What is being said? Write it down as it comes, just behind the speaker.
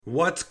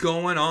What's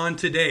going on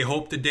today?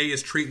 Hope the day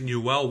is treating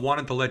you well.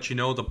 Wanted to let you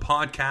know the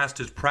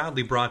podcast is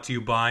proudly brought to you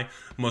by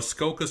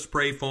Muskoka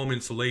Spray Foam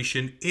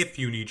Insulation. If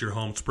you need your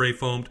home spray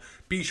foamed,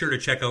 be sure to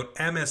check out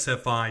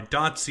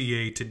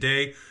msfi.ca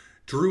today.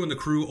 Drew and the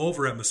crew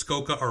over at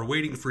Muskoka are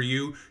waiting for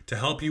you to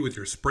help you with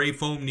your spray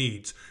foam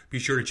needs. Be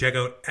sure to check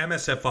out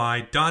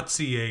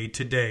msfi.ca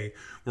today.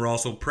 We're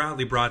also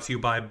proudly brought to you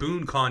by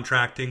Boone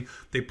Contracting.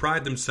 They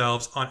pride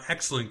themselves on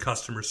excellent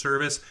customer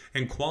service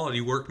and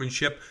quality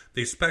workmanship.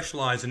 They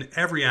specialize in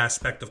every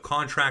aspect of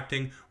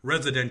contracting,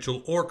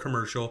 residential or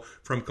commercial,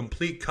 from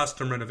complete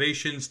custom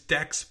renovations,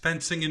 decks,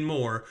 fencing, and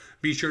more.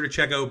 Be sure to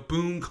check out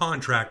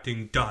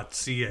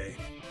boonecontracting.ca.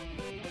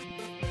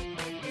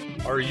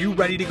 Are you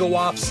ready to go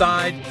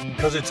offside?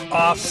 Because it's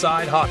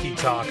Offside Hockey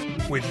Talk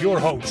with your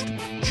host,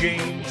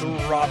 James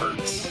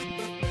Roberts.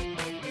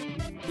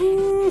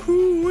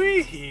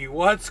 Ooh-wee.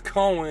 What's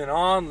going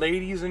on,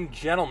 ladies and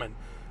gentlemen?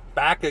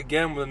 Back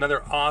again with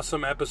another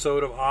awesome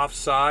episode of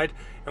Offside,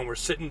 and we're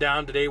sitting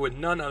down today with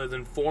none other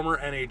than former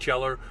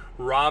NHLer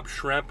Rob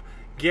Schremp.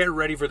 Get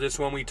ready for this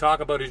one. We talk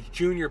about his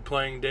junior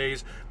playing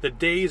days, the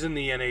days in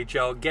the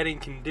NHL, getting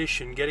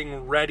conditioned,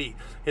 getting ready,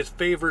 his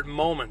favorite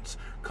moments,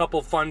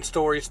 couple fun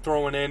stories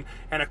thrown in,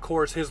 and of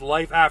course his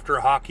life after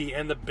hockey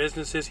and the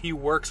businesses he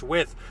works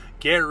with.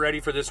 Get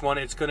ready for this one.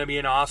 It's going to be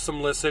an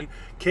awesome listen.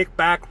 Kick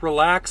back,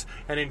 relax,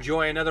 and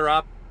enjoy another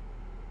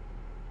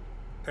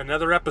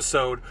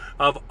episode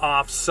of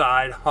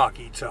Offside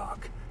Hockey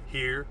Talk.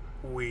 Here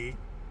we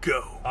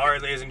go. All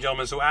right, ladies and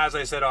gentlemen, so as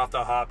I said off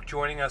the hop,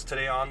 joining us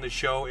today on the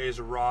show is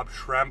Rob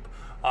Schremp,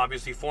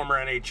 obviously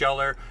former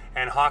NHLer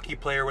and hockey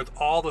player with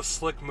all the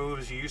slick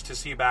moves you used to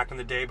see back in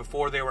the day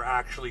before they were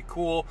actually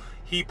cool.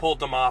 He pulled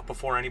them off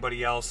before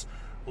anybody else.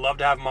 Love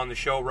to have him on the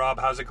show. Rob,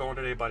 how's it going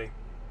today, buddy?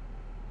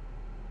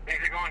 Things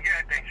are going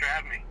good. Thanks for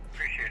having me.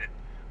 Appreciate it.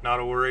 Not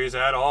a worries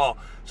at all.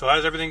 So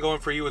how's everything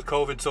going for you with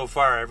COVID so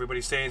far?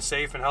 Everybody staying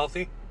safe and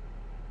healthy?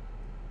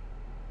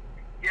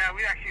 Yeah,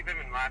 we actually live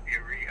in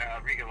Latvia,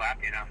 Riga,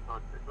 Latvia now, so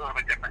it's a little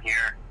bit different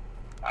here.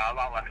 A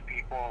lot less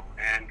people,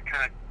 and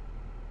kind of,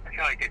 I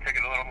feel like they took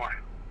it a little more,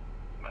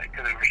 like,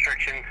 to the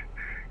restrictions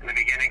in the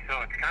beginning, so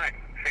it's kind of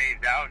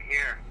phased out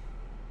here.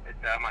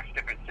 It's a much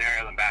different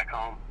scenario than back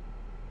home.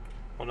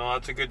 Well, no,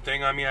 that's a good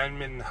thing. I mean, I'm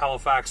in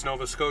Halifax,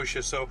 Nova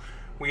Scotia, so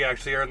we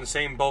actually are in the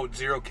same boat.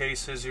 0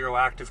 cases, 0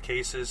 active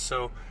cases,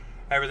 so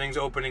everything's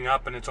opening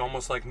up, and it's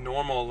almost like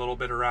normal a little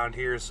bit around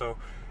here, so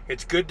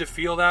it's good to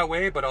feel that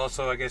way, but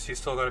also I guess you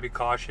still got to be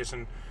cautious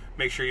and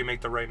make sure you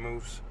make the right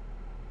moves.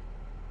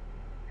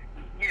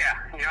 Yeah,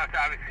 it's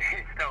obviously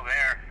it's still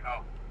there,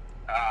 so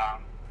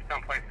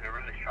some places are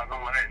really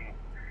struggling with it, and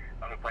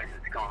other places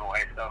it's going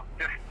away, so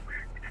just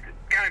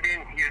kind of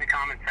using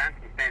common sense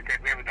and staying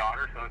safe. We have a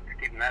daughter, so it's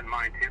keeping that in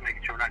mind too,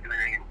 making sure we're not doing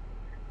anything in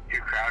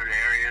too crowded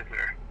areas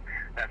or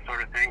that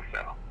sort of thing,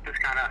 so just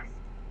kind of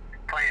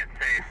playing it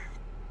safe.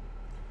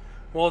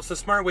 Well, it's the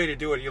smart way to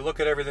do it. You look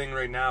at everything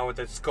right now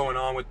that's going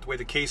on with the way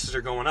the cases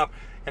are going up,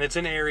 and it's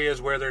in areas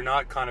where they're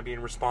not kind of being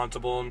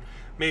responsible and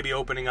maybe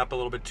opening up a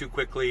little bit too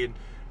quickly and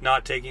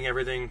not taking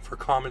everything for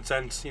common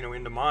sense,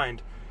 into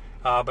mind.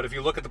 But if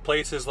you look at the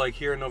places like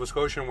here in Nova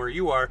Scotia and where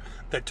you are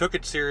that took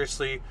it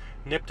seriously,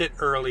 nipped it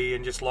early,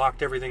 and just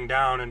locked everything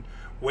down and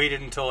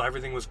waited until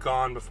everything was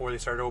gone before they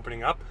started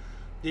opening up,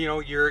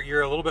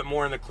 you're a little bit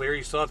more in the clear.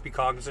 You still have to be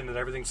cognizant that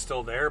everything's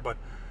still there, but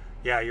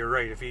yeah, you're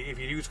right. If you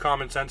use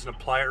common sense and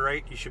apply it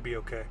right, you should be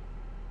okay.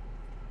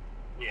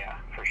 Yeah,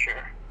 for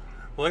sure.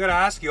 Well, I got to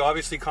ask you,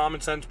 obviously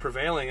common sense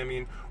prevailing. I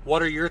mean,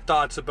 what are your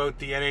thoughts about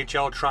the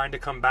NHL trying to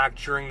come back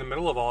during the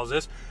middle of all of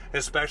this,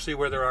 especially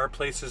where there are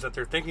places that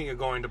they're thinking of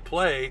going to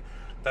play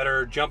that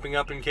are jumping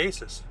up in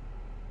cases?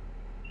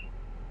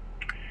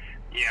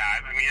 Yeah,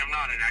 I mean, I'm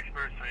not an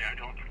expert, so I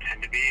don't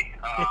pretend to be.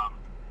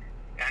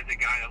 As a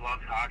guy that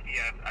loves hockey,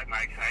 I'm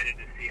excited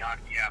to see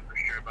hockey, yeah, for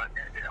sure, but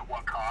at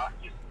what cost?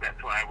 That's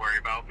what I worry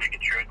about,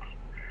 making sure it's,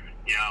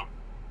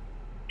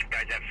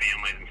 guys have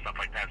families and stuff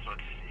like that, so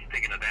it's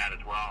thinking of that as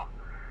well.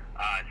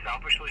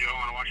 Selfishly, do I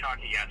want to watch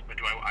hockey? Yes, but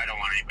I don't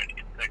want anybody to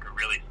get sick or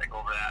really sick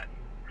over that.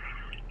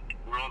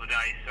 Roll the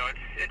dice. So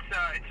it's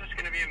just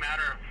going to be a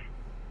matter of,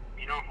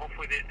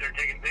 hopefully they're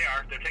taking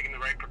the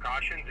right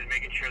precautions and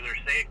making sure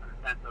they're safe in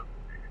the sense of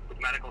with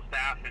medical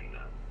staff and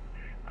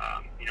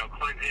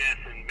cleanliness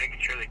and making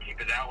sure they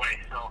keep it that way.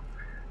 So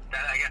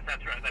I guess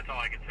that's right. That's all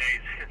I can say.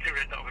 It's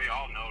that we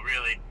all know,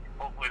 really.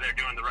 Hopefully they're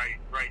doing the right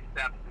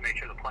steps to make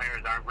sure the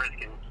players aren't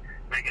making a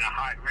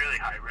really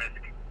high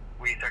risk.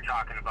 We start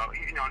talking about,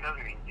 it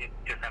doesn't mean you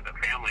just have the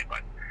family,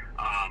 but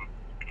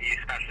you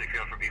especially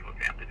feel for people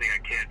with families. They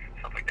got kids and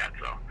stuff like that,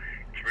 so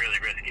it's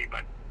really risky.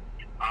 But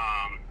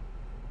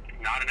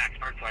not an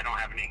expert, so I don't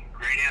have any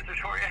great answers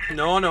for you.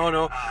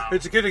 No.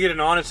 It's good to get an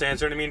honest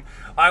answer. And I mean,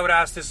 I would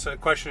ask this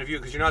question of you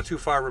because you're not too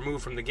far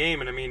removed from the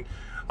game. And I mean,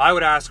 I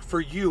would ask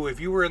for you, if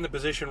you were in the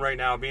position right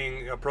now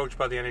being approached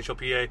by the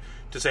NHLPA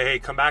to say, hey,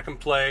 come back and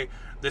play,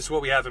 this is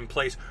what we have in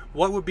place,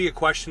 what would be a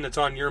question that's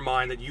on your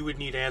mind that you would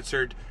need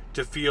answered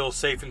to feel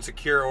safe and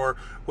secure? Or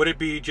would it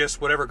be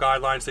just whatever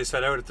guidelines they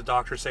set out if the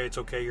doctors say it's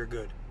okay, you're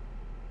good?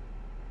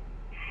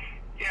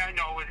 Yeah,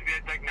 no, it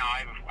was like, no,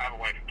 I have a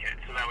wife and kids,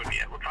 so that would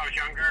be it. When I was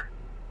younger,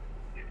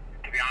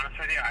 to be honest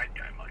with you,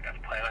 I'm like, let's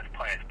play. I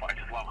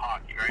just love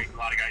hockey, right? A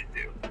lot of guys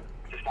do.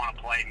 Just want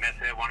to play, miss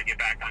it, want to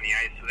get back on the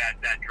ice. So that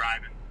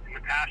drive and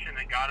the passion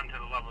that got them to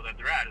the level that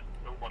they're at is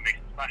what makes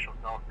it special.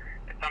 So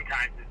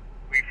sometimes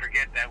we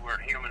forget that we're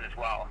human as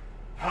well.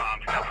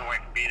 Stepping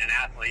away from being an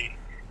athlete,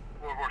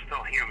 we're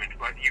still human.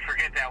 But you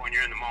forget that when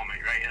you're in the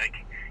moment, right?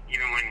 Like,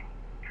 even when,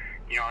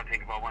 I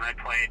think about when I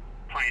playing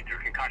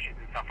through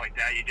concussions and stuff like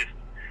that, you just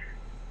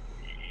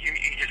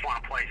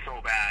want to play so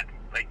bad.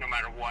 Like, no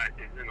matter what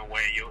is in the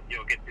way,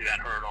 you'll get through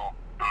that hurdle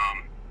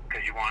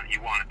because you want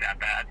it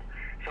that bad.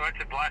 So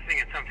it's a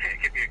blessing, and something it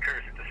could be a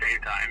curse at the same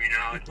time.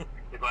 It's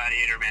the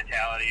gladiator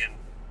mentality, and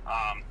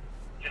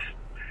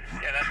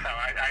that's how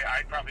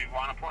I probably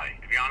want to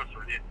play. To be honest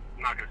with you,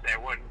 I'm not going to say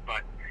I wouldn't,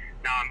 but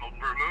now I'm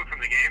removed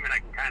from the game, and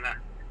I can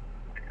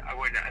I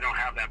don't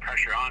have that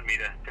pressure on me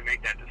to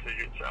make that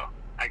decision. So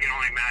I can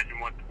only imagine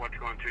what's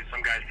going through.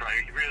 Some guys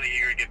probably really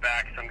eager to get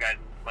back. Some guys,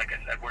 like I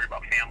said, worry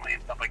about family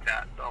and stuff like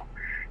that. So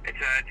it's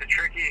a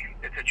tricky.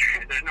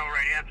 There's no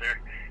right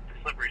answer. It's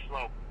a slippery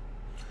slope.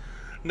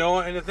 No,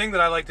 and the thing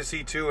that I like to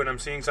see too, and I'm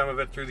seeing some of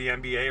it through the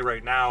NBA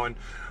right now, and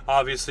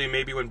obviously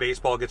maybe when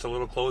baseball gets a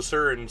little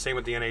closer, and same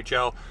with the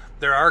NHL,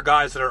 there are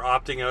guys that are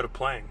opting out of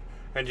playing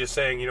and just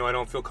saying, I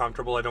don't feel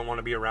comfortable, I don't want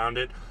to be around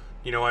it.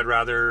 I'd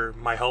rather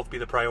my health be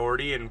the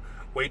priority and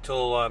wait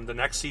till the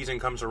next season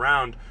comes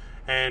around.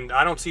 And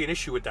I don't see an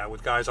issue with that,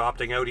 with guys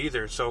opting out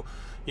either. So,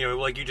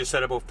 like you just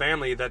said about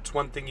family, that's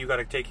one thing you got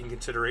to take in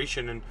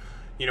consideration. And,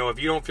 if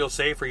you don't feel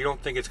safe or you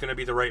don't think it's going to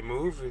be the right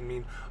move,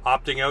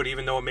 opting out,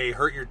 even though it may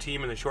hurt your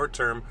team in the short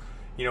term,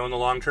 in the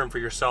long term for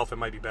yourself, it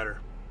might be better.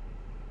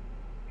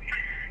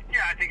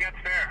 Yeah, I think that's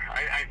fair.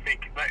 I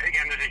think, but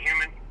again, there's a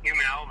human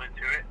element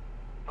to it.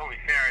 It's only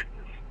fair.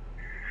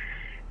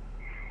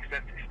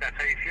 That's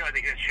how you feel. I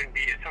think it shouldn't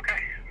be. It's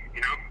okay.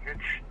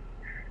 It's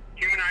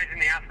humanizing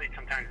the athlete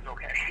sometimes is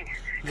okay.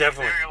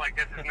 Definitely. A scenario like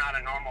this is not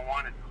a normal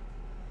one. It's,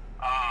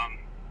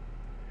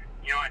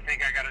 I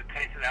think I got to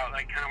taste it out.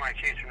 Like kind of when I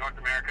changed from North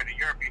America to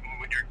Europe, even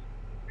when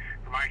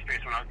from my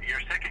experience, when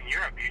you're sick in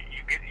Europe,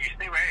 you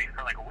stay away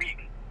for like a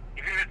week,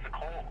 even if it's the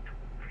cold.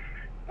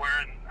 Where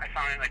I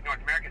found in like North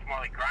America, it's more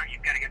like grind.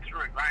 You've got to get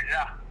through it, grind it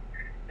out.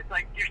 It's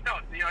like you're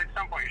still, at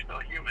some point, you're still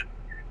a human.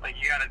 Like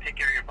you got to take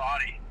care of your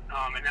body.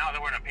 And now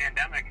that we're in a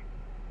pandemic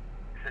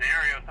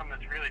scenario, something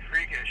that's really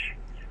freakish,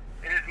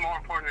 it is more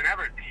important than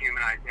ever to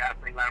humanize the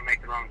athlete, let them make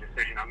their own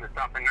decision on this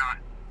stuff, and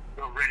not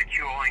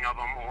ridiculing of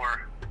them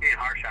or being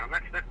harsh on them.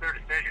 That's their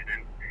decision,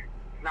 and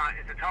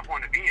it's a tough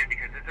one to be in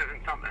because this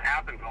isn't something that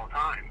happens all the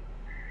time.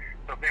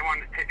 So if they want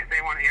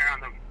to err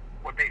on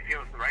what they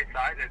feel is the right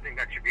side, I think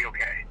that should be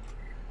okay.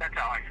 That's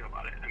how I feel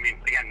about it.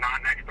 Again, not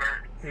an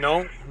expert.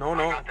 No. I'm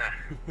not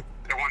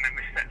the one that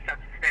sets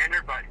the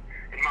standard, but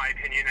in my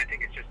opinion, I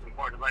think it's just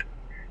important to let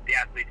the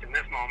athletes in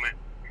this moment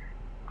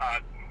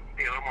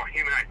be a little more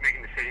humanized,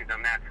 making decisions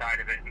on that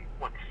side of it, and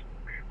what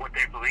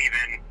they believe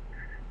in,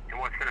 and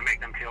what's going to make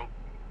them feel.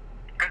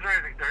 Because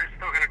there is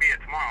still going to be a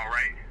tomorrow,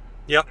 right?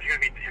 Yep. There's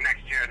going to be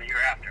next year and the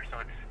year after.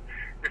 So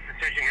this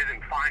decision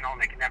isn't final, and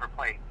they can never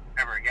play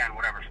ever again,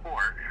 whatever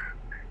sport.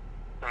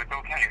 So it's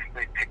okay if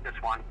they pick this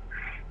one.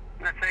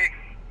 Let's say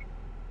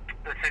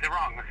they're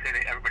wrong. Let's say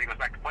everybody goes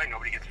back to play,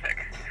 nobody gets sick.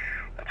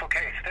 That's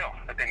okay still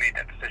that they made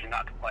that decision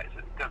not to play. So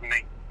it doesn't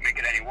make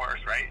it any worse,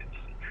 right?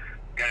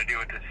 You got to do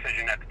what the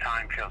decision at the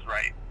time feels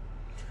right.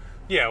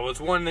 Yeah, well, it's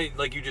one that,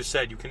 like you just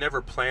said, you can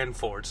never plan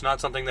for. It's not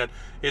something that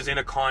is in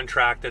a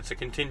contract that's a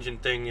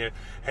contingent thing.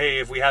 Hey,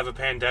 if we have a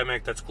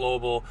pandemic that's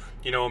global,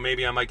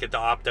 maybe I might get to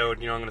opt out.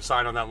 I'm going to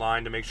sign on that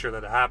line to make sure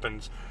that it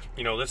happens.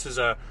 This is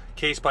a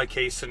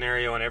case-by-case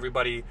scenario, and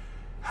everybody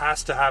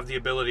has to have the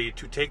ability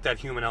to take that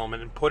human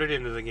element and put it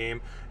into the game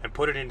and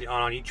put it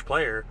on each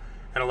player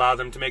and allow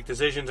them to make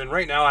decisions. And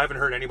right now, I haven't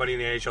heard anybody in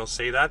the AHL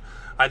say that.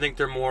 I think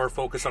they're more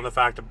focused on the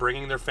fact of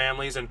bringing their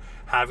families and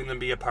having them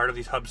be a part of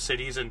these hub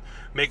cities and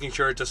making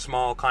sure it's a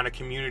small kind of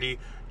community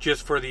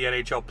just for the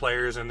NHL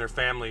players and their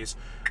families.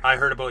 I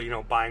heard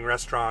about, buying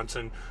restaurants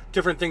and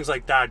different things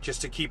like that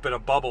just to keep it a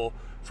bubble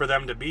for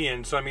them to be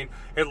in. So,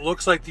 it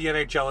looks like the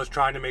NHL is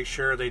trying to make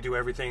sure they do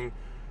everything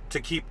to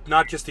keep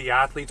not just the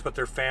athletes but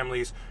their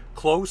families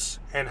close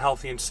and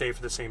healthy and safe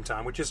at the same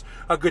time, which is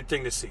a good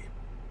thing to see.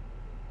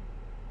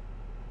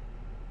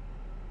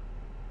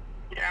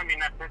 Yeah,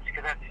 that's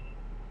because that's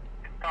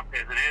tough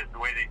as it is, the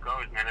way that it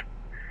goes, man. If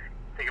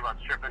you think about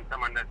stripping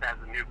someone that has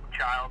a new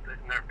child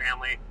in their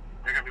family,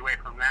 they're going to be away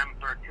from them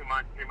for 2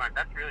 months, 3 months.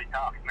 That's really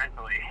tough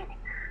mentally.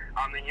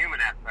 On the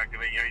human aspect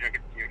of it, you don't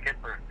get to see your kid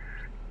for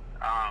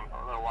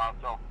a little while.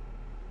 So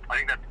I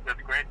think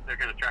that's great. They're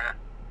going to try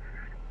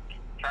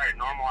to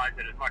normalize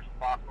it as much as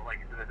possible.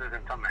 Like, this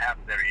isn't something that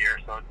happens every year,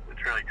 so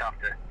it's really tough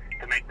to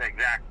make the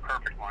exact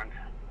perfect ones.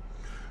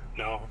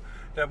 No.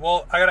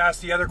 Well, I got to ask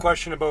the other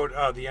question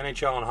about the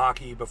NHL and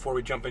hockey before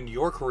we jump into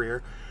your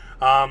career.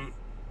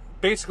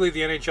 Basically,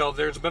 the NHL,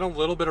 there's been a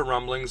little bit of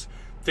rumblings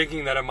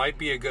thinking that it might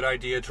be a good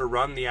idea to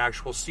run the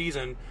actual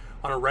season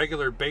on a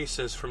regular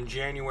basis from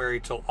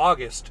January till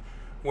August,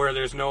 where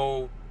there's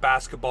no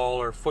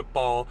basketball or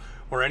football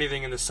or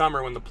anything in the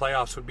summer when the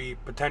playoffs would be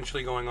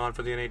potentially going on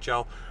for the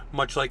NHL,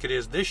 much like it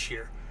is this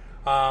year.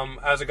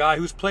 As a guy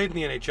who's played in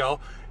the NHL,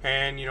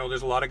 and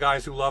there's a lot of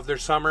guys who love their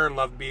summer and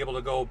love to be able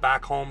to go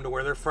back home to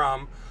where they're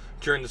from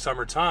during the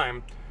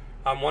summertime.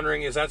 I'm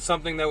wondering, is that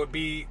something that would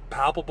be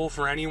palpable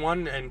for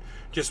anyone? And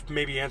just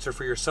maybe answer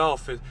for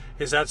yourself.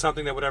 Is that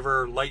something that would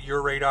ever light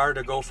your radar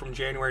to go from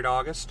January to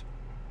August?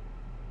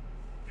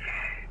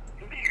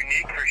 It'd be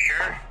unique for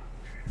sure.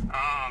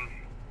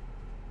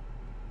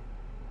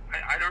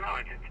 I don't know.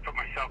 I just put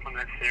myself in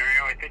that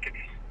scenario. I think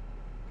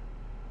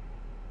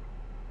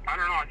I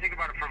don't know. I think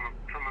about it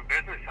from a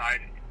business side.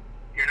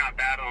 You're not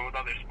battling with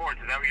other sports.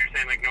 Is that what you're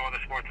saying? Like no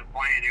other sports are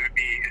playing,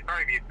 it'd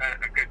probably be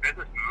a good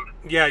business move.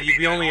 Yeah, you'd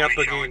be only up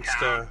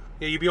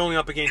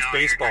against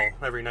baseball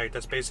every night.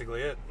 That's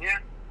basically it.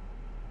 Yeah.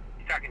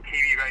 You're talking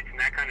TV rights and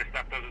that kind of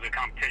stuff. Those are the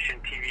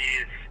competition. TV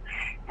is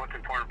what's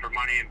important for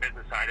money and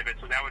business side of it.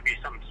 So that would be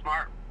something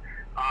smart.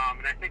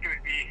 And I think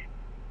it'd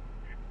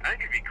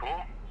be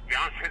cool. To be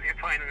honest with you,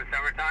 playing in the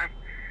summertime.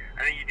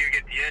 I think you do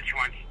get the itch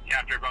once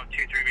after about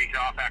 2-3 weeks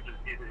off after the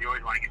season. You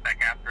always want to get back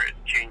after it,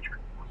 change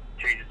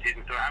the season.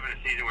 So having a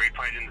season where you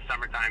played in the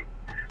summertime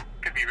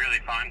could be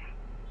really fun.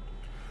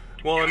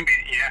 Well, a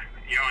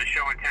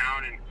show in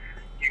town, and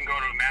you can go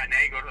to a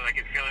matinee. Go to, like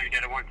in Philly, we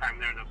did it one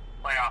time there in the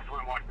playoffs.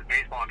 Went and watched the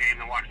baseball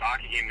game, then watched the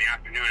hockey game in the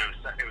afternoon.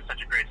 It was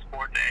such a great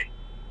sport day.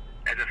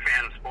 As a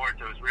fan of sports,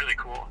 it was really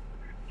cool.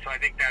 So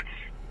I think it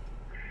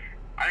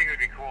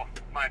would be cool,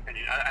 in my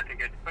opinion. I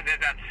think but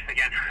that's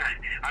again,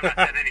 I'm not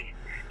setting any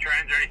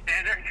trends or any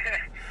standards.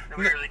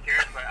 Nobody really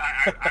cares, but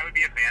I would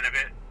be a fan of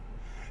it.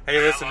 Hey,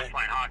 listen. I love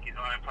playing hockey.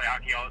 So I play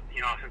hockey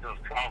since I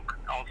was 12,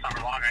 all summer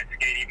long. I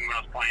skate even when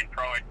I was playing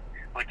pro. I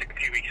only took a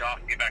few weeks off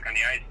and get back on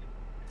the ice.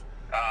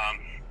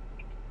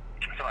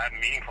 So having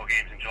meaningful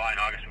games in July and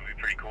August would be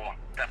pretty cool.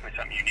 Definitely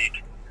something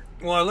unique.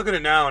 Well, I look at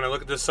it now, and I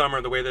look at this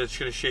summer, the way that it's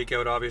going to shake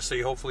out,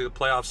 obviously. Hopefully the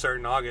playoffs start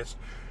in August.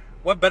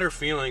 What better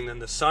feeling than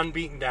the sun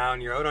beating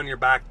down, you're out on your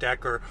back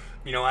deck or,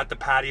 at the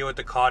patio at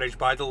the cottage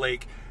by the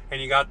lake,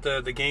 and you got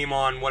the game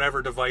on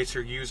whatever device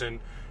you're using,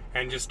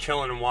 and just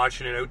chilling and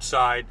watching it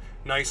outside.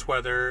 Nice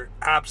weather,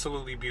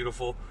 absolutely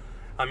beautiful.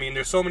 I mean,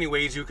 there's so many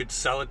ways you could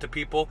sell it to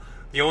people.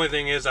 The only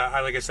thing is,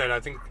 like I said, I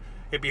think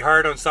it'd be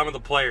hard on some of the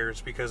players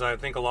because I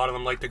think a lot of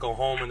them like to go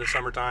home in the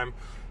summertime,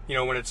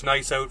 when it's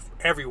nice out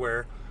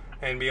everywhere,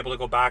 and be able to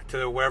go back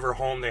to wherever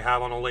home they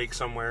have on a lake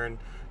somewhere and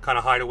kind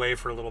of hide away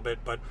for a little bit.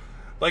 But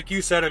like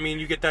you said, I mean,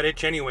 you get that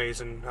itch anyways,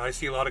 and I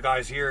see a lot of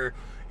guys here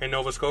in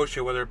Nova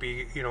Scotia, whether it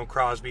be,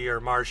 Crosby or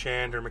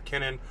Marchand or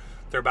McKinnon,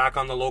 they're back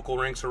on the local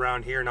rinks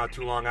around here not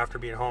too long after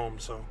being home,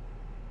 so.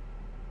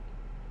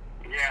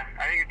 Yeah,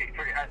 I think it'd be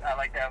pretty. I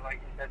like that,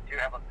 like you said, too,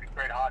 have a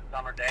great hot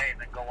summer day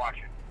and then go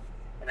watch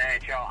an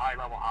NHL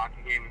high-level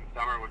hockey game in the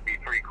summer would be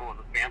pretty cool as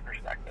a fan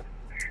perspective.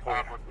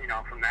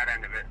 From that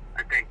end of it,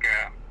 I think,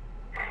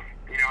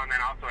 and then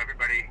also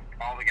everybody,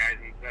 all the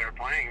guys that are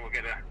playing will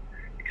get a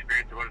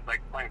experience of what it's like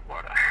playing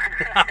Florida.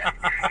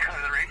 Go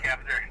to the rink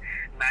after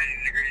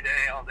 90-degree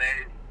day all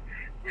day.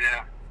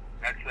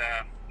 That's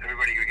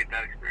everybody would get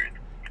that experience.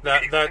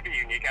 That'd be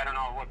unique. I don't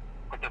know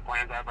what their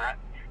plans are, but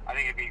I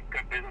think it'd be a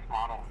good business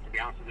model, to be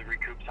honest with you, to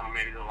recoup some of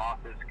maybe the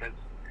losses because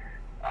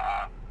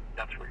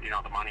that's where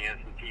the money is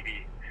in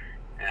TV,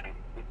 and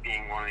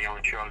being one of the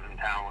only shows in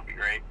town would be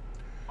great.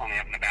 Only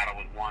having to battle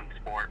with one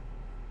sport.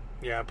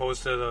 Yeah,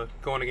 opposed to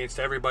going against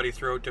everybody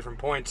throughout different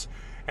points.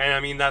 And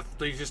I mean, that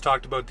you just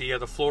talked about the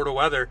Florida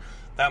weather.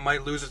 That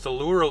might lose its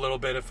allure a little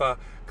bit if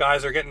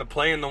guys are getting to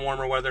play in the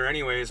warmer weather,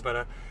 anyways.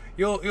 But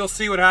you'll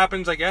see what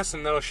happens, I guess,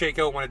 and that'll shake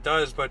out when it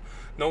does. But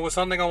no, it was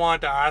something I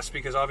wanted to ask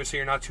because obviously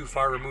you're not too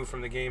far removed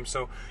from the game.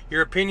 So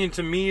your opinion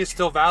to me is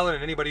still valid,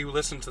 and anybody who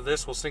listens to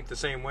this will think the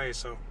same way.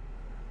 So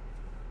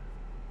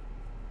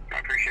I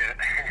appreciate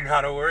it.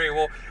 Not to worry.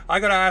 Well, I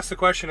got to ask the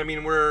question. I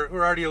mean, we're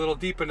already a little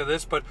deep into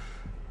this, but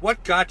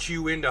what got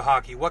you into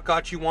hockey? What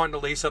got you wanting to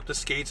lace up the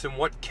skates, and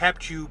what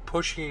kept you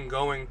pushing and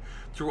going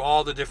through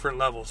all the different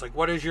levels? Like,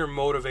 what is your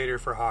motivator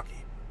for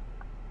hockey?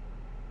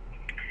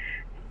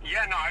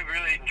 Yeah, no, I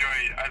really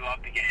I love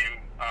the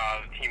game,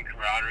 the team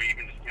camaraderie,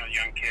 even just,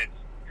 young kids,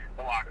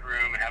 the locker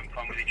room, and having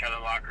fun with each other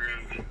in the locker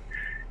rooms,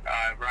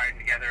 and riding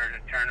together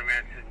at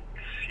tournaments, and,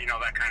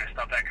 that kind of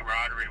stuff. That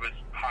camaraderie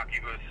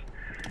hockey was,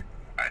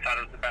 I thought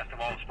it was the best of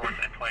all the sports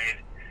I played,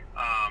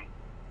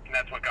 and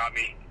that's what got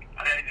me.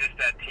 Just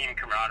that team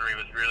camaraderie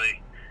was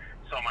really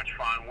so much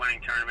fun,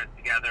 winning tournaments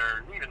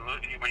together, even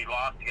when you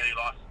lost together, you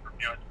lost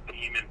as a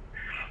team and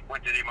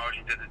went through the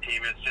emotions as a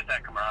team. It's just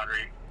that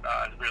camaraderie.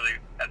 Really,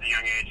 at a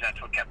young age,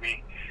 that's what kept me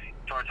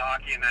towards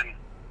hockey, and then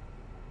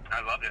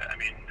I loved it. I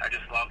mean, I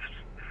just loved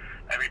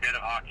every bit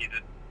of hockey.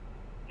 That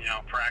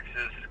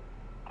practices,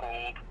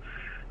 cold,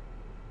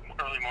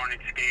 early morning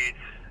skates.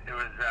 It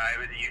was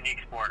a unique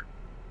sport,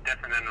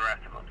 different than the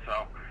rest of them.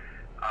 So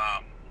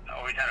I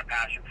always had a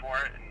passion for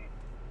it, and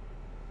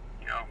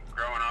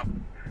growing up,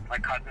 my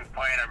cousins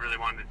played. I really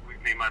wanted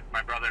to.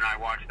 My brother and I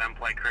watched them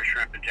play, Chris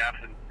Schremp and Jeff,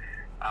 and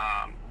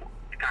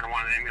kind of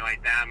wanted to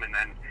emulate them. And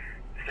then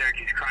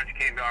Syracuse Crunch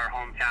came to our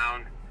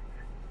hometown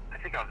I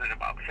think I was in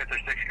about 5th or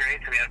 6th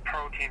grade, so we had a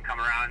pro team come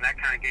around, and that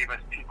kind of gave us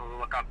people to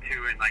look up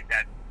to, and like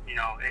that,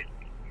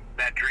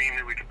 that dream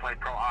that we could play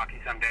pro hockey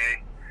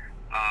someday.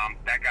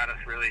 That got us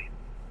really,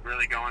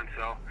 really going.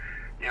 So,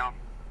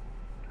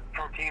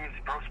 pro teams,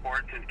 pro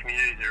sports, and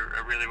communities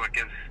are really what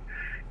gives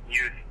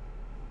youth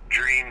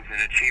dreams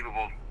and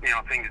achievable,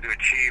 things to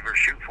achieve or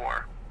shoot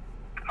for.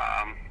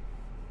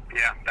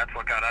 That's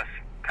what got us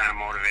kind of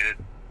motivated.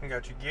 I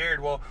got you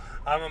geared. Well,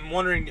 I'm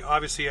wondering,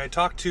 obviously, I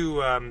talked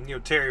to,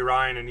 Terry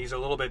Ryan, and he's a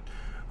little bit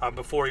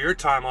before your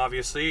time,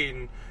 obviously,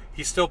 and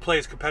he still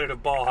plays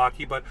competitive ball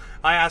hockey, but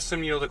I asked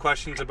him, the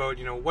questions about,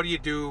 what do you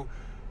do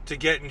to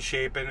get in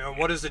shape, and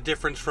what is the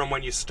difference from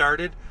when you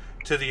started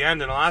to the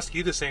end? And I'll ask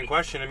you the same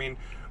question. I mean,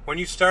 when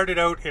you started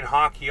out in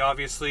hockey,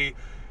 obviously,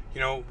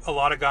 a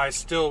lot of guys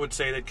still would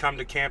say they'd come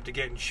to camp to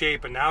get in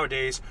shape, and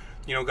nowadays,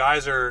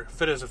 guys are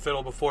fit as a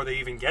fiddle before they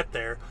even get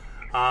there.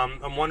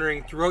 I'm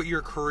wondering, throughout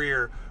your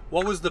career,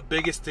 what was the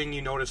biggest thing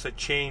you noticed that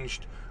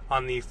changed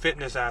on the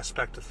fitness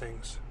aspect of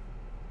things?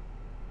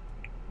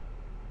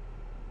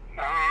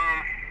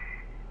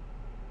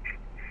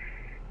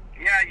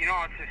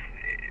 It's just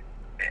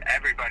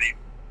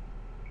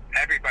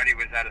everybody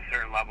was at a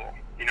certain level.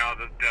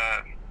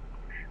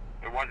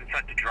 There wasn't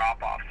such a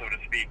drop off, so to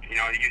speak. When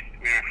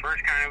I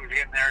first kind of was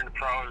getting there in the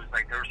pros,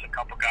 like there was a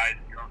couple guys,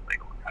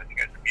 like, oh, you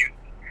guys are mutants.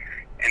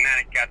 And then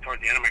it got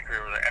towards the end of my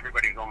career where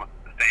everybody was almost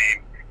the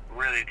same.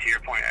 Really, to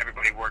your point,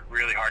 everybody worked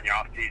really hard in the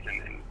off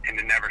season, and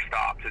it never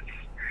stops. It's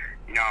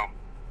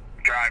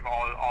drive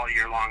all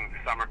year long.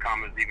 The summer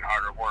comes, even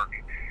harder work.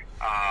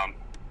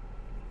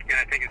 And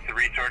I think it's the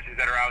resources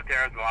that are out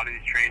there. A lot of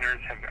these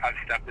trainers have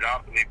stepped it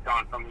up, and they've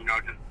gone from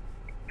just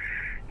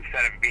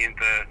instead of being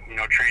the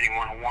training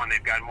 101,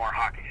 they've got more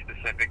hockey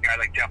specific. Guy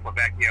like Jeff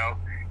Lavecchio,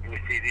 and you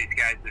see these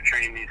guys, they're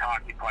training these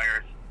hockey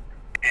players,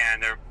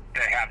 and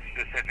they have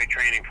specific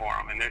training for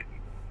them, and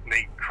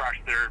they crush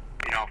their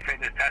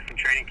fitness test and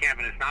training camp.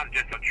 And it's not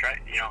just a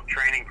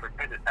training for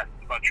fitness tests;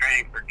 it's about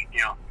training for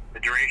the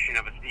duration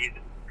of a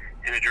season,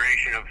 and the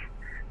duration of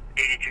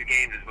 82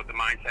 games is what the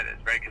mindset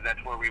is, right? Because that's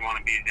where we want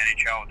to be as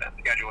NHL with that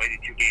schedule,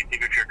 82 games.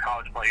 Even if you're a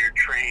college player, you're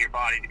training your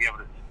body to be able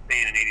to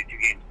sustain an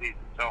 82-game season.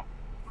 So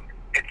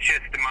it's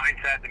just the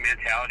mindset, the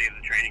mentality of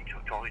the training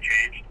totally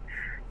changed,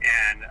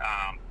 and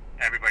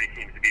everybody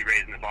seems to be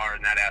raising the bar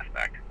in that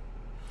aspect.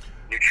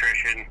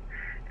 Nutrition,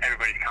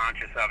 everybody's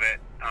conscious of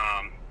it.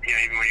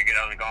 Even when you get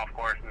out on the golf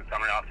course in the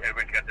summer,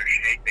 everybody's got their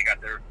shake, they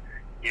got their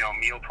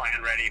meal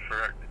plan ready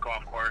for the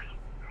golf course.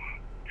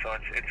 So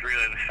it's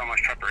really, there's so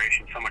much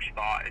preparation, so much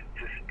thought.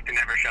 It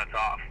never shuts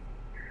off.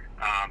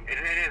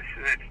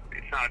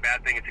 It's not a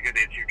bad thing. It's a good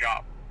thing. It's your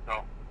job.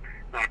 So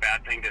it's not a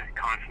bad thing to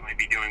constantly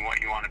be doing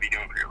what you want to be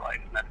doing for your life.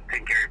 And that's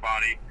taking care of your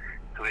body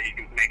so that you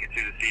can make it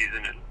through the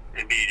season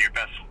and be your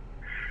best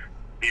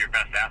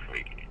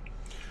athlete.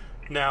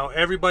 Now,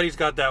 everybody's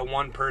got that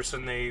one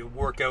person they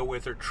work out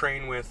with or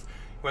train with,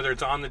 whether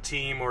it's on the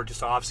team or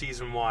just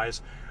off-season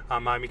wise. I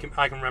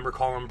can remember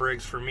Colin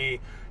Briggs, for me,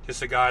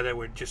 just a guy that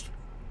would just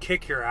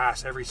kick your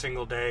ass every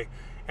single day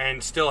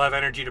and still have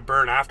energy to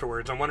burn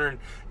afterwards. I'm wondering,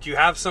 do you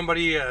have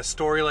somebody, a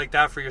story like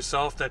that for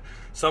yourself, that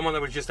someone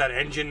that was just that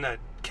engine that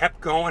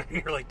kept going,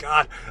 and you're like,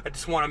 God, I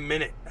just want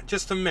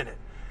just a minute,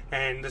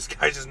 and this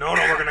guy just, no,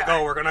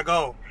 we're gonna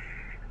go.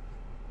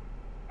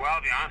 Well,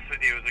 to be honest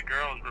with you, it was a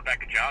girl,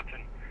 Rebecca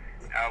Johnson.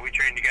 We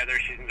trained together.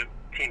 She's a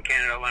Team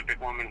Canada Olympic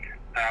woman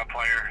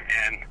player,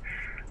 and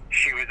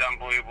she was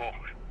unbelievable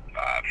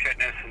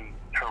fitness, and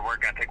her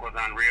work ethic was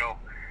unreal,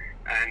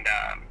 and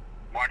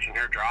watching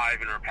her drive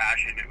and her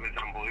passion, it was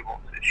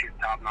unbelievable. She was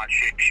top-notch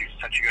shape. She was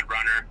such a good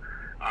runner.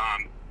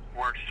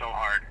 Worked so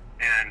hard,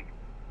 and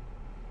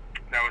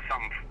that was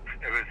something.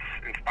 It was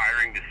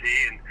inspiring to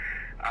see, and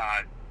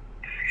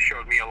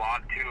showed me a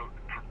lot too,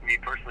 for me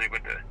personally,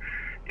 with the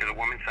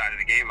women's side of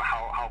the game,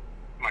 how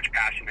much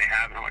passion they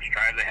have and how much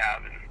drive they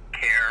have and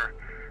care.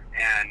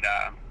 And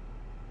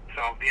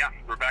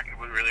Rebecca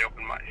was really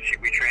open.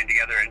 We trained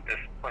together in this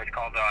place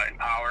called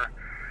Empower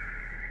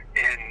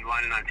in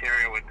London,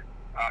 Ontario, with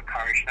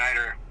Kari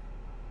Schneider,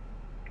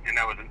 and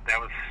that was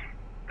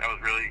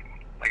really,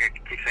 like I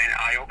keep saying,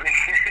 eye-opening.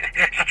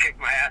 She kicked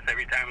my ass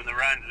every time in the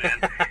runs,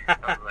 man.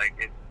 I was like,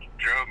 it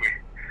drove me.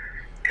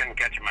 Couldn't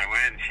catch my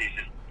wind. She's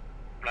just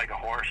like a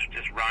horse,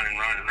 just running.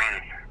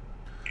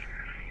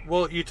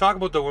 Well, you talk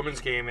about the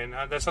women's game, and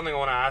that's something I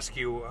want to ask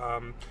you.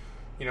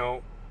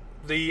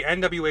 The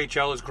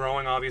NWHL is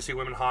growing. Obviously,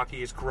 women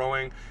hockey is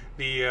growing.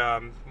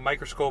 The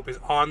microscope is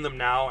on them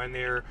now, and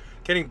they're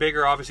getting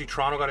bigger. Obviously,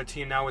 Toronto got a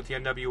team now with the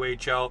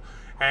NWHL,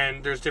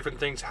 and there's different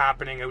things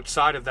happening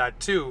outside of that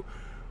too.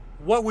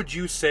 What would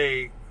you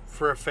say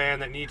for a fan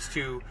that needs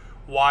to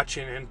watch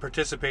and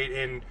participate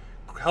in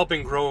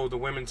helping grow the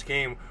women's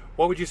game?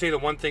 What would you say the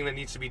one thing that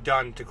needs to be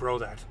done to grow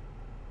that?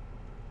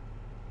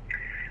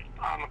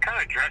 I'm kind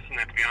of addressing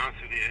that, to be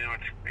honest with you.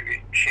 It's maybe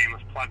a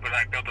shameless plug, but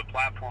I built a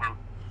platform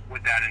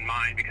with that in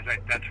mind, because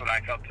that's what I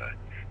felt the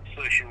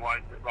solution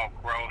was about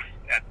growth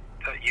at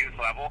the youth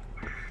level.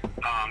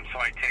 So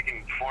I'd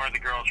taken 4 of the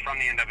girls from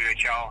the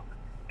NWHL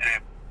and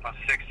I have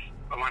 6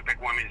 Olympic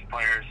women's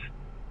players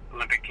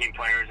Olympic team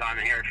players on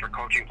here for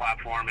coaching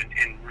platform and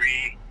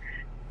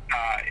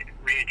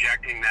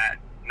re-injecting that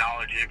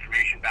knowledge and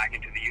information back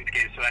into the youth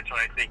game. So that's what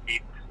I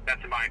think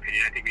that's in my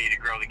opinion. I think we need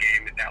to grow the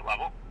game at that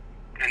level.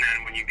 And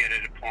then when you get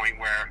at a point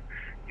where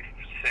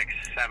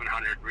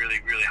 600-700 really,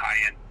 really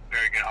high-end,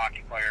 very good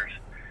hockey players,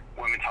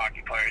 women's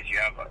hockey players, you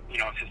have a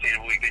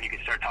sustainable league, then you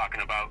can start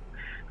talking about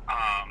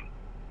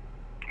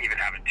even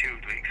having two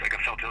leagues, like a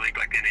filter league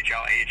like the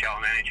NHL,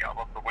 AHL, and NHL,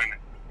 but for women.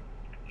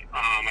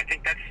 I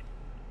think that's,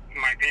 in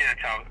my opinion,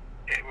 that's how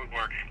it would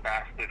work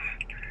best if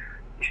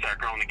you start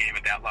growing the game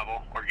at that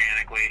level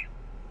organically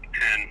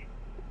and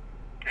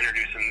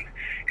introducing,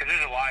 because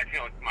there's a lot, I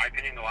feel, in my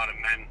opinion, a lot of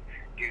men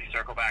do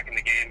circle back in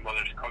the game, whether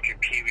it's coaching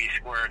Pee-wee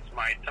squirts,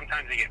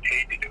 sometimes they get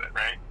paid to do it,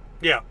 right?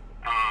 Yeah.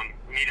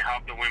 We need to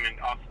help the women,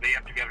 also, they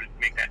have to be able to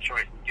make that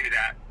choice and do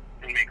that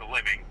and make a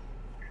living,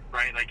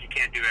 right? Like, you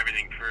can't do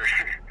everything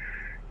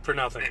for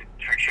nothing.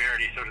 For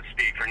charity, so to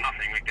speak, for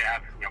nothing. Like, they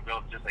have,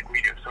 bills just like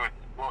we do. So it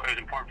was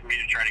important for me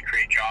to try to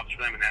create jobs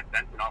for them in that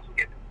sense and also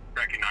get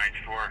recognized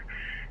for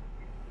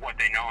what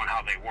they know and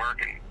how they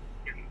work. And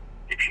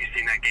if you've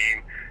seen that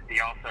game,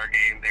 the All-Star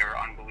game, they were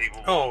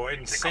unbelievable. Oh,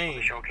 insane.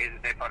 The showcases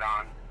they put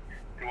on.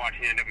 And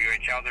watching the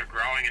NWHL, they're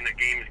growing and the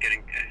game is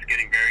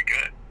getting very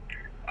good.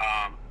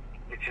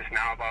 It's just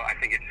now about, I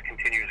think it's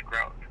continuous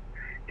growth.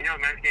 The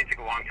men's game took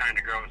a long time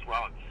to grow as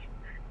well.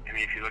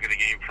 If you look at the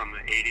game from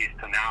the 80s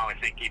to now, I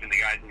think even the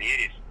guys in the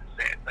 80s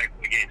say it's like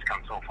the game's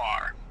come so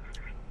far,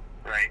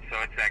 right? So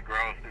it's that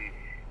growth and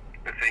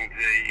the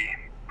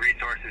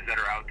resources that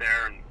are out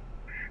there, and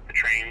the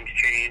training's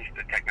changed,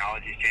 the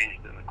technology's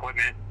changed, and the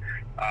equipment,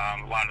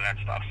 a lot of that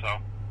stuff. So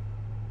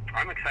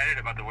I'm excited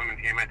about the women's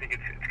game. I think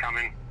it's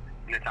coming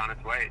and it's on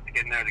its way. It's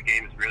getting there. The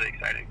game is really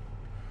exciting.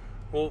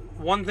 Well,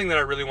 one thing that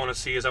I really want to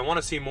see is I want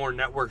to see more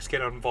networks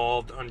get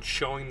involved on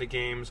showing the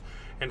games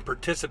and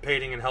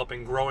participating and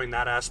helping growing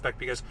that aspect,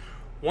 because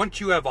once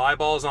you have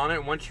eyeballs on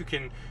it, once you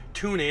can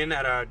tune in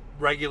at a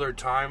regular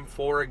time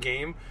for a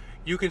game,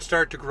 you can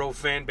start to grow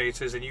fan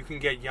bases and you can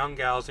get young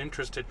gals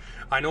interested.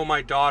 I know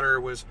my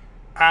daughter was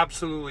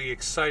absolutely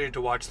excited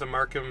to watch the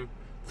Markham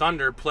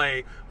Thunder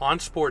play on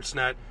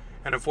Sportsnet,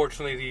 and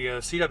unfortunately the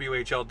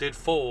CWHL did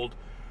fold,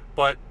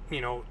 but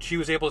she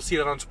was able to see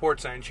that on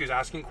Sportsnet, and she was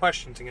asking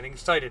questions and getting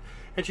excited.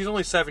 And she's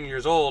only 7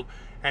 years old,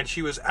 and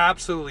she was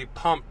absolutely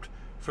pumped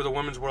for the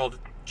Women's World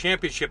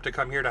Championship to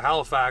come here to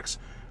Halifax.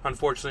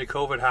 Unfortunately,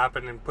 COVID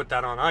happened and put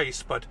that on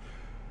ice. But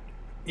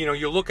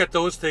you look at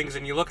those things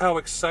and you look how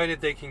excited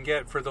they can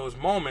get for those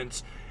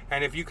moments.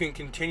 And if you can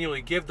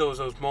continually give those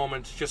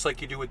moments, just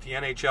like you do with the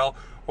NHL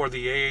or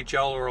the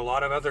AHL or a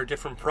lot of other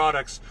different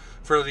products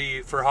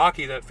for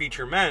hockey that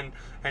feature men,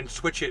 and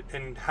switch it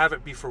and have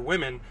it be for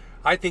women,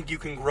 I think you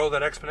can grow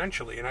that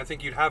exponentially, and I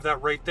think you'd have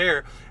that right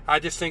there. I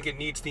just think it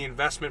needs the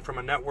investment from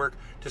a network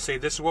to say,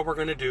 this is what we're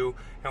going to do,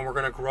 and we're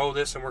going to grow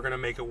this, and we're going to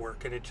make it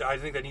work. And I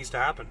think that needs to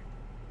happen.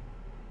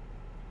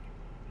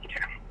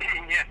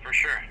 Yeah, for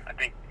sure. I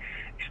think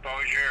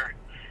exposure,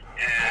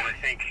 and I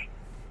think,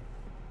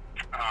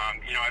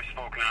 I've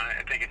spoken on it.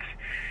 I think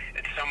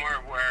it's somewhere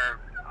where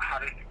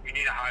we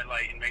need to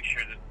highlight and make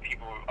sure that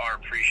people are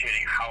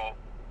appreciating how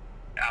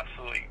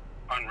absolutely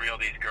unreal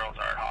these girls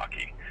are at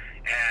hockey,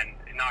 and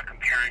not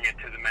comparing it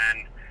to the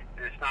men.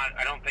 It's not.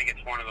 I don't think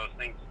it's one of those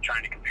things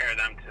trying to compare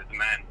them to the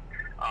men.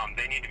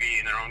 They need to be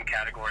in their own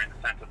category in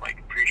the sense of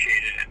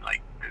appreciated and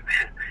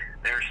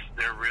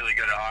they're really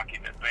good at hockey.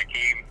 That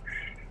game,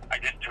 I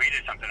just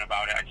tweeted something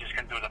about it.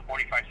 There was a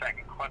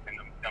 45-second clip, and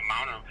the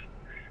amount of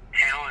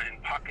talent and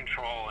puck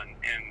control and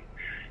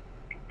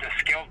the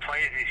skilled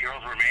plays these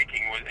girls were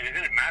making and it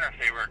didn't matter if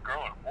they were a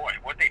girl or a boy.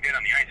 What they did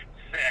on the ice was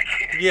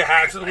sick. Yeah,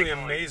 absolutely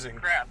amazing.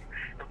 Crap.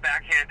 The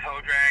backhand toe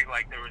drag,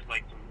 there was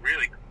some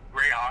really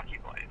great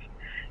hockey plays.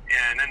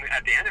 And then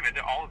at the end of it,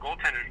 all the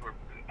goaltenders were,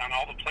 on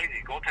all the plays,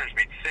 these goaltenders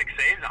made 6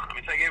 saves on them.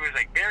 It was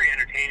very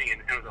entertaining, and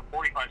it was a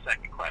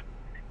 45-second clip.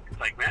 It's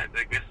man,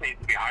 this needs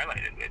to be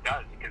highlighted. It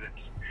does, because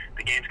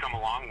the game's come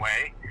a long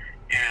way,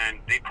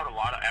 and they put a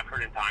lot of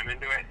effort and time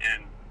into it,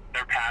 and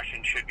their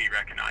passion should be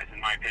recognized,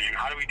 in my opinion.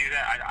 How do we do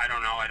that? I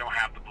don't know. I don't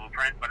have the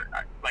blueprint, but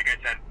like I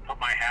said, put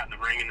my hat in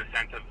the ring in the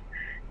sense of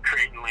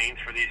creating lanes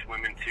for these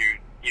women to,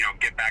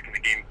 get back in the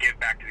game, give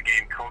back to the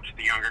game, coach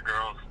the younger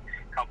girls,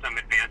 help them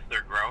advance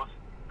their growth.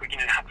 If we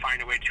can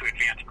find a way to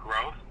advance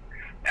growth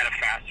at a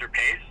faster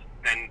pace,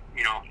 then,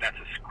 that's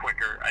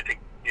quicker. I think,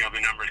 the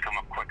numbers come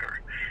up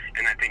quicker.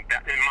 And I think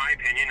that, in my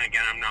opinion,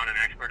 again, I'm not an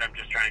expert, I'm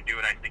just trying to do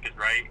what I think is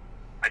right.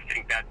 I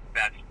think that's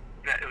at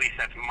least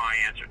that's my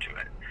answer to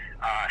it.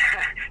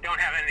 Don't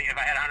have anything. If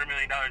I had $100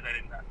 million, I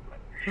didn't.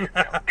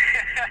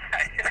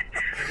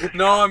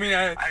 No, I mean,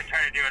 I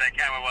try to do what I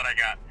can with what I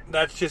got.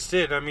 That's just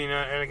it. I mean,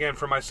 and again,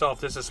 for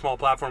myself, this is a small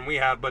platform we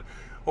have, but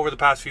over the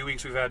past few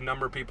weeks, we've had a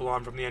number of people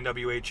on from the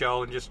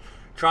NWHL and just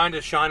trying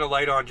to shine a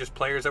light on just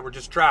players that were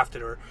just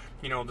drafted, or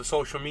the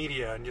social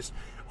media, and just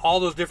all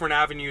those different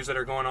avenues that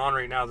are going on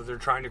right now that they're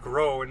trying to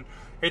grow. And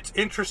it's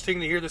interesting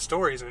to hear the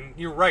stories. And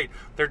you're right,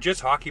 they're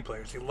just hockey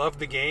players. They love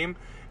the game,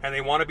 and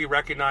they want to be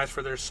recognized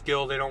for their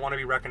skill. They don't want to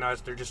be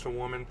recognized they're just a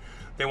woman.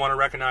 They want to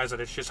recognize that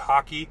it's just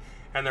hockey,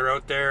 and they're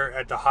out there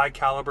at the high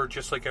caliber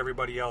just like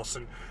everybody else.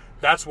 And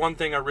that's one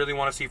thing I really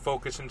want to see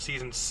focus in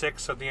Season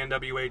 6 of the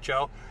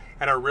NWHL,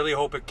 and I really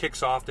hope it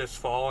kicks off this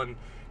fall and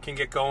can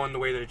get going the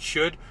way that it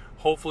should.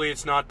 Hopefully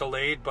it's not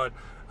delayed, but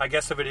I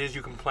guess if it is,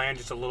 you can plan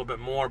just a little bit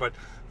more. But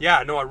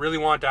yeah, no, I really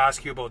wanted to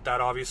ask you about that.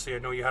 Obviously, I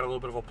know you had a little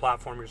bit of a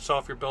platform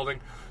yourself you're building,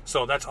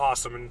 so that's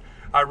awesome. And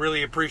I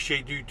really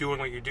appreciate you doing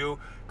what you do,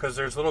 because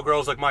there's little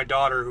girls like my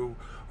daughter who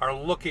are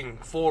looking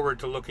forward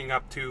to looking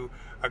up to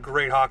a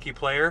great hockey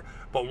player,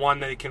 but one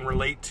they can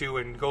relate to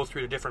and go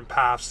through the different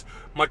paths,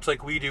 much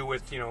like we do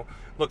with,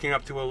 looking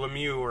up to a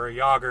Lemieux or a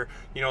Yager,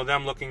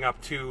 them looking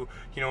up to,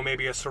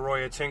 maybe a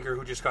Soroya Tinker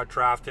who just got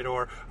drafted,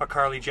 or a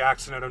Carly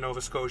Jackson out of Nova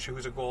Scotia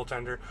who's a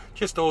goaltender.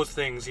 Just those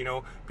things,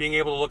 being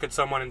able to look at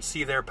someone and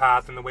see their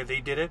path and the way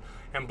they did it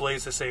and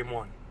blaze the same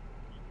one.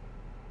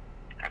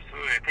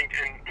 Absolutely. I think,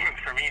 and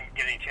for me,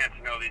 getting a chance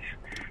to know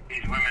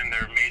these women,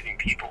 they're amazing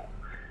people.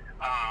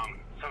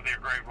 So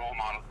they're great role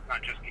models. It's not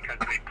just because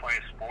they play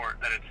a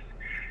sport that it's,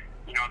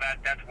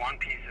 that's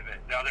one piece of it.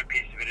 The other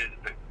piece of it is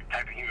the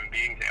type of human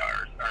beings they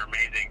are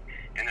amazing.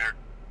 And they're,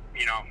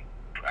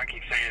 I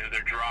keep saying that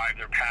their drive,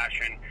 their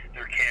passion,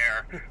 their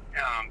care,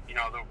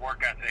 their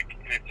work ethic.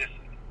 And it's just,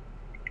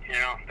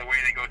 the way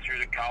they go through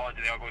the college,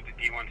 they all go to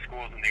D1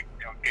 schools and they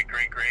get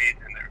great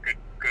grades, and they're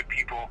good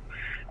people,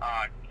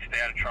 stay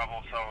out of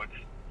trouble. So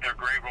they're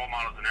great role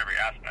models in every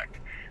aspect.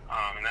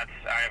 And I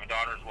have a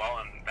daughter as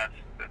well, and that's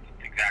the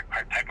exact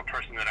type of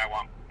person that I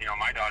want,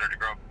 my daughter to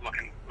grow up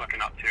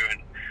looking up to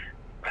and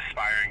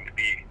aspiring to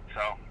be.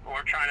 So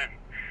we're trying to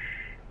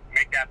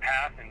make that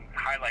path and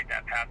highlight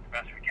that path the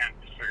best we can,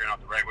 just figuring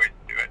out the right ways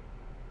to do it.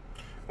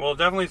 Well, it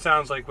definitely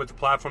sounds like with the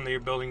platform that you're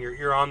building,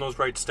 you're on those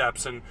right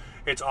steps, and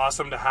it's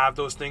awesome to have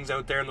those things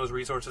out there and those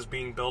resources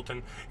being built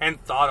and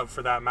thought of,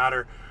 for that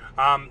matter.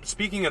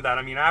 Speaking of that,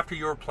 after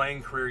your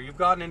playing career, you've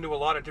gotten into a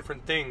lot of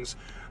different things.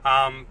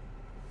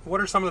 What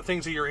are some of the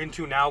things that you're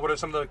into now? What are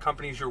some of the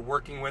companies you're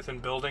working with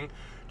and building?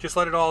 Just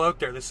let it all out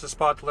there. This is a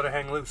spot to let it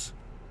hang loose.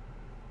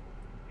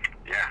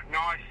 Yeah, no,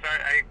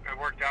 I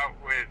worked out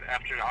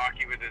after the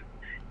hockey with a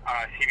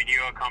CBD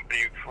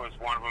company was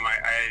one of them. I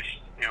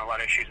had a lot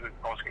of issues with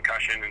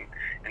post-concussion and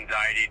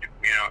anxiety,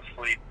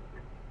 sleep,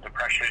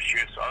 depression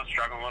issues. So I was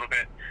struggling a little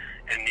bit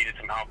and needed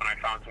some help, and I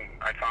found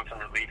some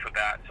relief with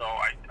that. So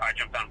I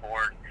jumped on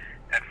board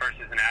at first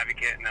as an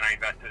advocate, and then I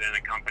invested in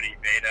a company,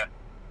 Beta.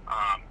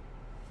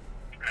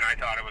 And I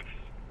thought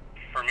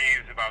for me,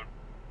 it was about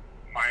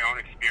my own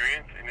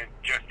experience and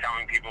just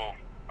telling people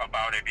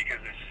about it,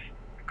 because it's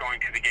going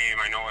to the game.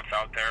 I know what's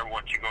out there,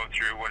 what you go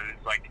through, what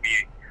it's like to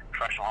be a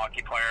professional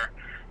hockey player.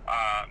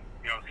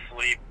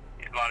 Sleep,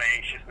 a lot of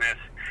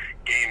anxiousness.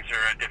 Games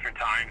are at different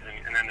times,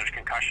 and then there's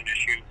concussion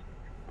issues.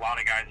 A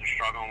lot of guys are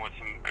struggling with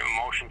some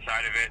emotion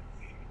side of it.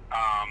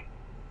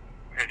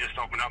 It just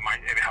opened up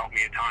it helped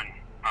me a ton.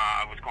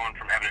 I was going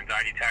from having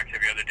anxiety attacks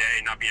every other day,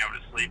 not being able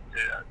to sleep,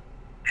 to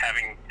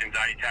having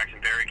anxiety attacks in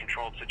very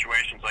controlled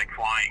situations like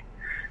flying.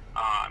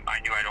 I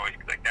knew I'd always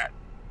like that.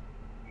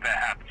 That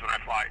happens when I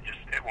fly.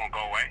 It won't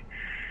go away.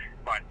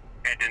 But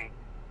it didn't.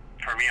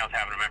 For me, I was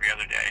having them every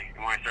other day.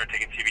 And when I started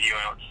taking CBD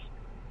oils,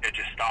 it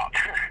just stopped.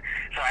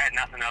 So I had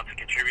nothing else to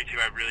contribute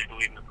to. I really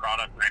believed in the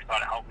product, and I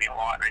thought it helped me a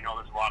lot. And I know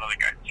there's a lot of other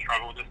guys that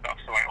struggle with this stuff.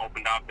 So I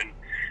opened up and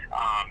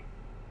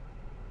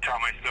tell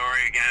my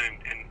story again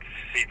and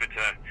see if it's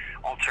an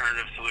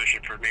alternative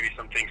solution for maybe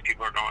some things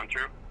people are going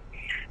through.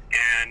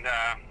 And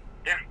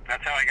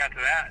that's how I got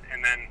to that.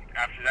 And then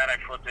after that, I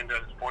flipped into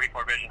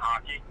 44 Vision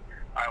hockey.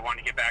 I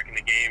wanted to get back in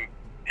the game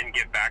and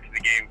give back to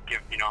the game, give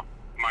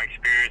my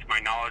experience, my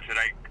knowledge that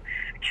I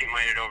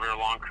accumulated over a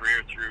long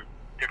career through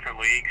different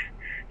leagues.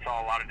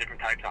 Saw a lot of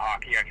different types of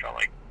hockey. I felt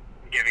like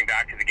giving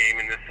back to the game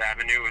in this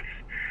avenue was.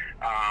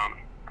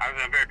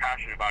 I'm very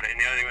passionate about it.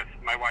 And the other thing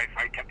was my wife,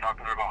 I kept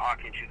talking to her about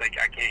hockey, and she's like,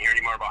 I can't hear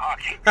any more about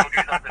hockey. Go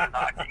do something in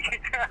hockey.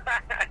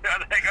 So I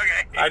was like,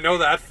 okay. I know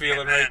that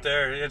feeling right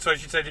there. And so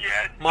she said,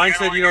 yeah, mine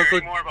said, I don't want to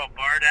hear any more about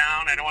bar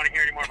down. I don't want to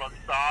hear any more about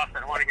sauce. I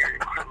don't want to hear any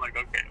more. I'm like,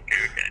 okay.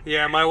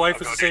 Yeah, my wife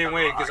was the same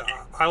way, because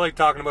I like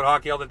talking about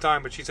hockey all the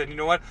time. But she said, you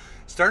know what?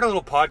 Start a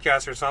little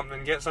podcast or something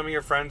and get some of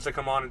your friends to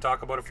come on and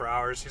talk about it for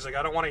hours. She's like,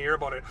 I don't want to hear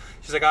about it.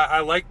 She's like, I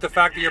like the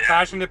fact that you're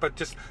passionate, but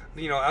just,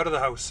 out of the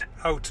house.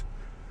 Out.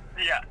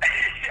 Yeah,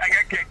 I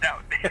got kicked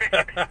out.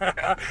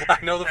 I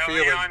know the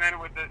feeling. And then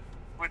with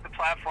the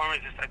platform,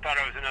 I thought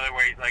it was another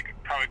way. Like,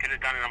 probably could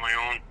have done it on my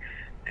own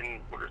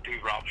and would do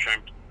Rob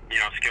Schremp,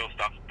 skill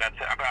stuff. But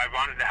I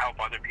wanted to help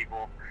other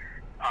people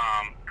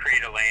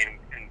create a lane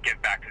and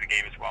get back to the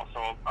game as well.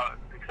 So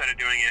instead of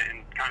doing it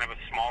in kind of a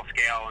small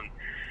scale and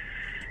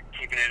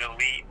keeping it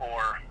elite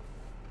or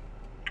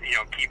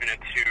keeping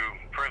it to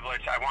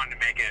privilege, I wanted to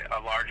make it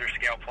a larger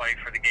scale play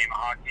for the game of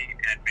hockey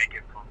and make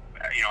it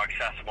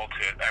accessible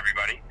to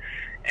everybody,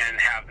 and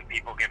have the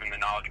people given the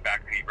knowledge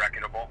back to be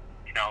reputable.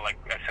 Like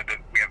I said, that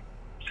we have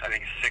I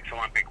think 6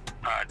 Olympic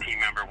team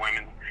member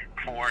women,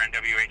 4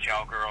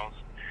 NWHL girls,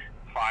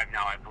 5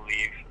 now I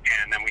believe,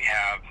 and then we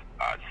have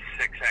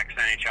 6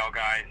 ex-NHL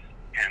guys,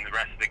 and the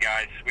rest of the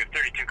guys, we have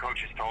 32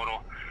 coaches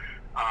total.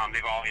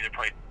 They've all either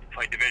played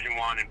Division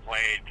I and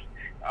played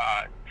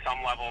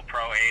some level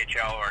pro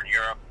AHL or in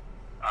Europe.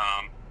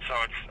 So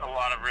it's a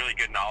lot of really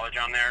good knowledge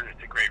on there, and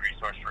it's a great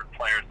resource for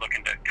players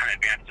looking to kind of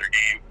advance their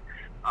game.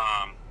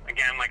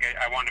 Again, like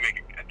I wanted to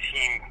make a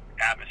team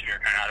atmosphere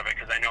kind of out of it,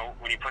 because I know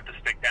when you put the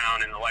stick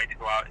down and the lights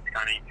go out, it's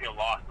kind of, you feel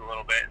lost a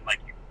little bit, and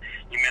like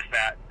you miss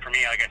that. For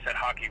me, like I said,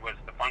 hockey was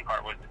the fun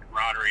part, was the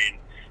camaraderie, and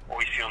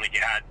always feeling like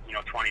you had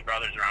 20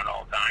 brothers around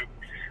all the time.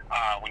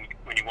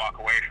 When you walk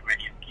away from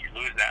it, you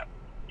lose that.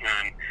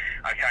 And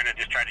I kind of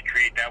just tried to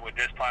create that with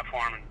this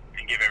platform and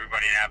give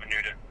everybody an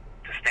avenue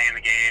to stay in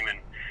the game and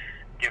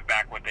give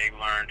back what they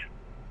learned.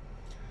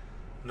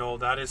 No,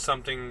 that is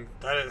something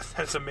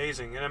that's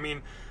amazing. And I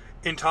mean,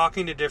 in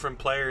talking to different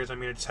players, I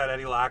mean, I just had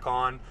Eddie Lack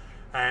on,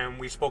 and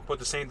we spoke about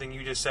the same thing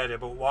you just said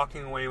about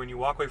walking away. When you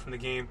walk away from the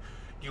game,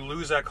 you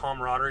lose that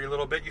camaraderie a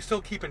little bit. You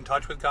still keep in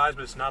touch with guys,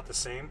 but it's not the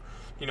same.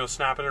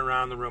 Snapping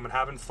around the room and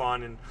having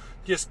fun and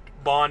just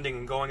bonding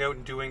and going out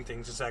and doing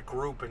things. It's that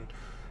group, and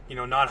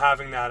not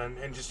having that,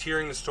 and just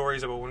hearing the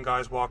stories about when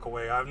guys walk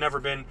away. I've never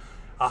been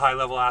a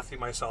high-level athlete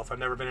myself. I've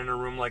never been in a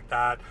room like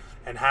that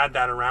and had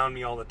that around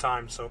me all the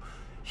time. So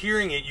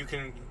hearing it, you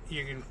can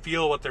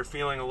feel what they're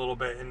feeling a little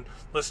bit, and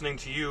listening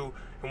to you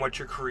and what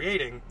you're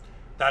creating,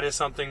 that is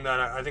something that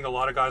I think a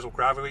lot of guys will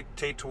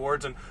gravitate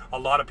towards, and a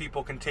lot of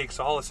people can take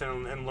solace in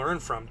and learn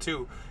from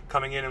too,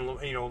 coming in and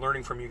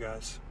learning from you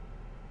guys.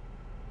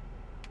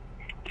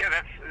 Yeah,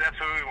 that's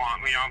what we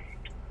want.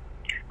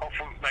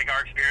 Hopefully, like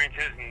our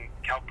experiences, and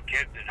help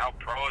kids and help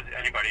pros,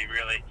 anybody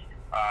really.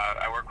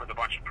 I work with a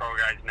bunch of pro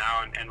guys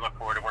now, and look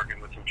forward to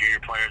working with some junior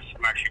players.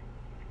 I'm actually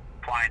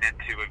flying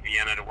into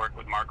Vienna to work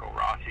with Marco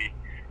Rossi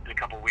in a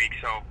couple weeks,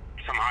 so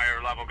some higher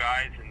level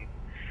guys, and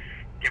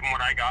give them what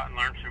I got and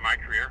learned through my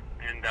career.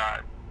 And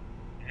that's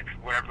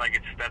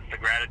the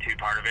gratitude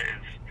part of it,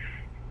 is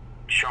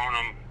showing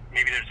them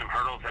maybe there's some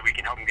hurdles that we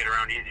can help them get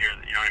around easier.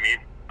 You know what I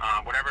mean?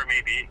 Whatever it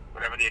may be,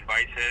 whatever the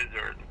advice is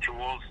or the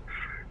tools.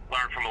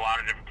 Learned from a lot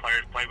of different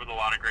players, played with a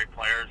lot of great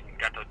players, and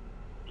got to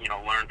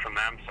learn from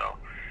them. So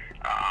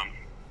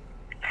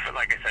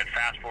like I said,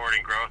 fast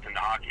forwarding growth into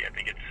hockey, I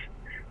think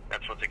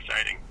that's what's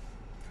exciting.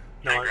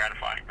 Very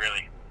gratifying,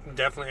 really.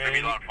 Definitely. It'll be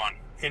a lot of fun.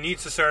 It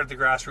needs to start at the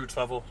grassroots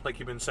level, like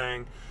you've been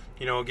saying.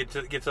 Get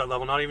to that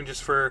level, not even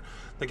just for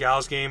the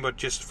gals game, but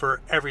just for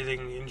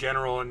everything in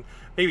general, and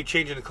maybe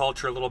changing the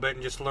culture a little bit,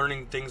 and just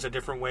learning things a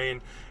different way,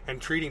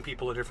 and treating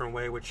people a different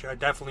way, which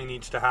definitely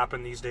needs to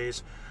happen these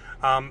days.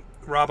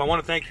 Rob, I want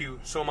to thank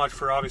you so much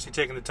for obviously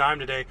taking the time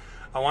today.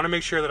 I want to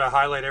make sure that I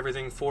highlight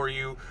everything for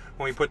you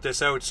when we put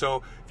this out.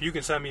 So if you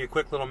can send me a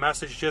quick little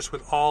message just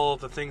with all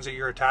of the things that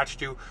you're attached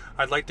to,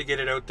 I'd like to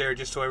get it out there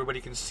just so everybody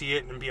can see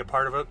it and be a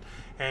part of it,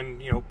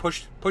 and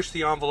push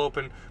the envelope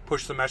and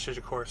push the message,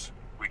 of course.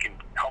 We can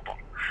help them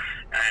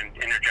and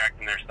interject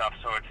in their stuff.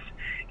 So it's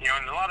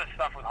and a lot of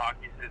stuff with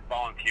hockey is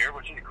volunteer,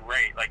 which is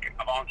great. Like,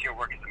 volunteer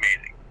work is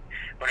amazing.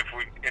 But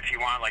if you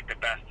want like the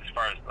best as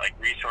far as like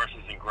resources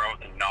and growth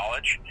and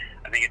knowledge,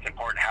 I think it's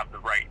important to have the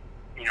right,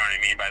 you know what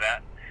I mean by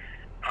that?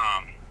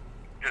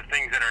 The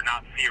things that are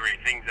not theory,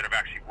 things that have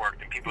actually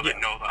worked, and people that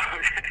know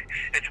those.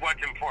 It's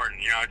what's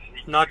important,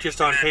 It's not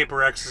just on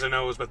paper X's and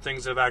O's, but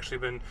things that have actually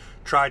been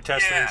tried,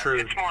 tested, and true.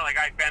 It's more like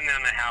I've been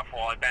in the half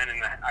wall, I've been in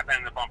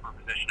the bumper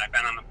position, I've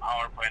been on the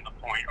power play in the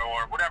point,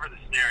 or whatever the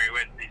scenario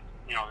is. These,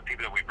 the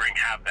people that we bring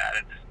have that.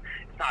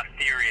 It's not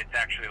theory, it's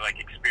actually like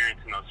experience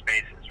in those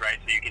spaces, right?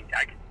 So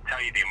I can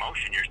tell you the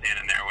emotion you're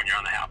standing there when you're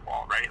on the half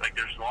wall, right? Like,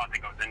 there's a lot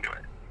that goes into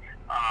it.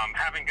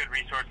 Having good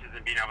resources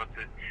and being able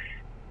to,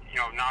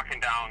 knocking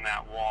down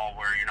that wall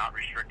where you're not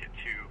restricted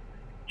to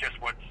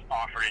just what's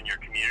offered in your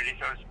community,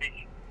 so to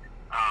speak,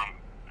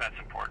 that's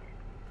important.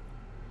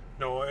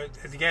 No,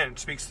 again, it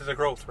speaks to the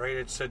growth, right?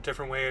 It's a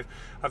different way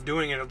of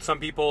doing it. Some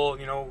people,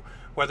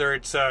 whether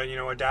it's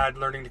a dad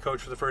learning to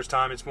coach for the first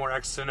time, it's more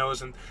X's and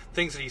O's and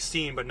things that he's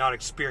seen but not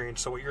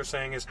experienced. So what you're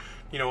saying is,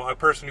 a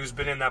person who's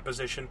been in that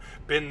position,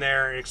 been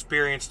there and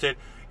experienced it,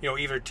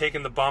 either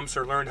taken the bumps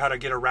or learned how to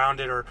get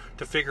around it or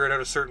to figure it out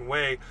a certain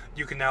way,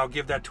 you can now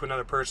give that to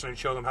another person and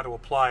show them how to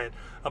apply it,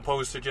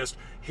 opposed to just,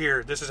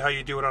 here, this is how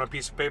you do it on a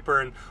piece of paper,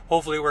 and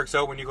hopefully it works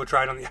out when you go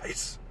try it on the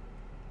ice.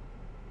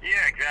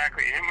 Yeah,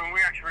 exactly. And when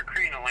we're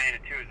creating a lane,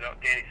 too, as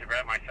Danny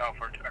Sabrett and myself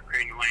are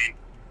creating a lane,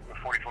 the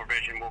 44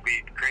 Vision will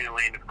be creating a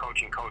lane of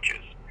coaching coaches.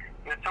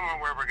 And it's somewhere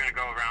where we're going to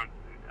go around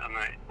on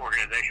the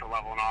organizational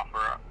level and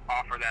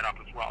offer that up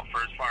as well,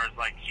 for as far as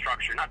like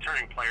structure, not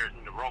turning players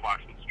into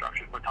robots with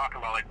structures, but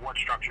talking about like what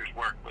structures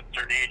work with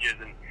certain ages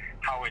and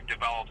how it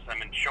develops them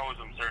and shows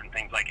them certain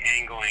things like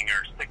angling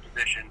or stick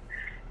position.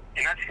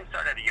 And that can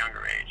start at a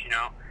younger age,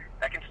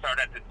 That can start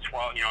at the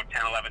 12, 10,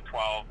 11,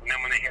 12, and then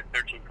when they hit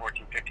 13,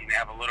 14, 15, they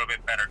have a little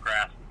bit better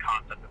grasp and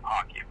concept of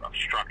hockey, of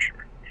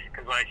structure.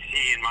 Because what I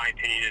see, in my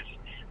opinion, is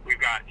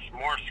we've got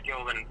more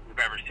skill than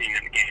we've ever seen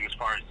in the game as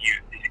far as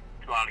youth.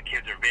 A lot of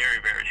kids are very,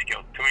 very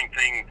skilled, doing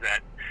things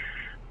that,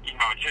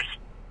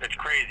 it's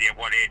crazy at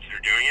what age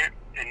they're doing it.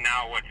 And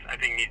now what I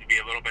think needs to be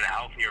a little bit of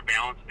healthier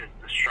balance is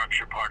the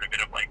structure part of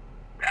it, of like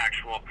the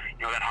actual,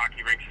 that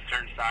hockey rink's a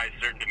certain size,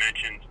 certain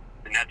dimensions,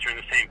 the nets are in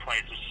the same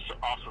place. There's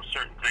also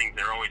certain things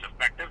that are always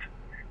effective.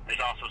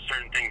 There's also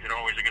certain things that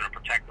always are going to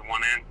protect the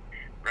one end,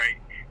 right?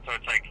 So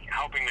it's like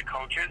helping the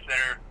coaches that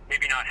are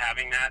maybe not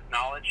having that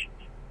knowledge.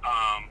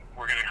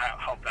 We're going to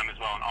help them as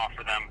well and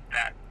offer them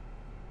that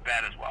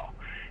as well.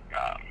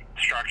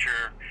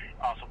 Structure,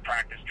 also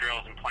practice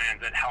drills and plans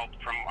that helped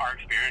from our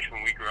experience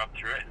when we grew up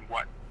through it. And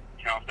what,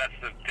 that's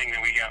the thing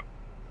that we got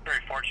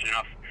very fortunate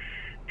enough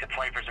to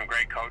play for some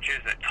great coaches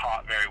that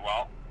taught very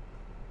well.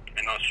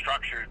 And those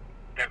structures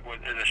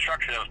the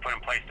structure that was put in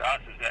place to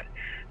us is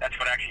that's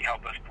what actually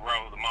helped us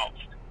grow the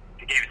most.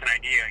 It gave us an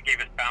idea, it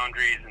gave us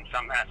boundaries in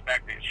some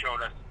aspect. It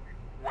showed us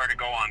where to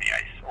go on the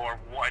ice or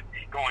what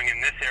going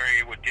in this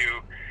area would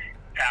do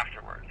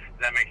afterwards.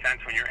 Does that make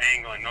sense? When you're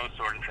angling, those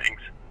sort of things.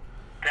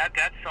 That's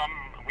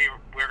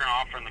we're going to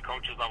offer in the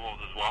coaches levels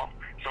as well.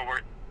 So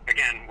we're,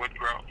 again, with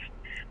growth.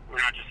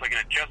 We're not just looking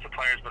at just the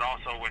players, but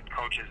also with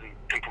coaches and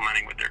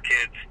implementing with their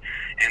kids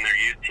and their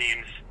youth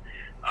teams,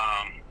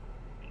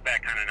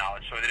 that kind of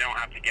knowledge, so they don't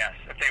have to guess.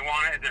 If they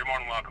want it, they're more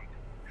than welcome.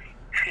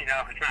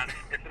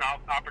 It's an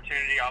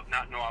opportunity,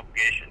 no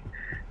obligation,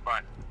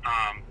 but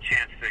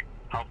chance to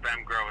help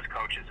them grow as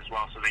coaches as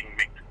well, so they can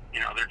make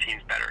their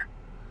teams better.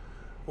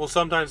 Well,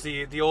 sometimes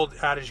the old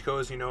adage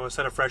goes, a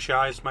set of fresh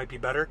eyes might be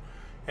better.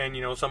 And,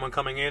 someone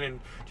coming in and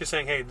just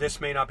saying, hey,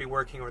 this may not be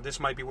working, or this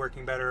might be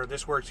working better, or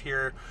this works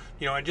here,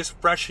 and just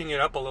freshening it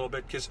up a little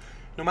bit, because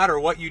no matter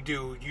what you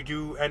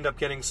do end up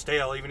getting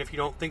stale, even if you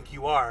don't think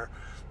you are,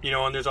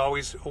 and there's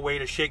always a way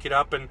to shake it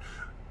up. And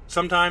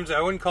sometimes,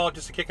 I wouldn't call it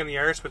just a kick in the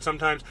arse, but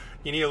sometimes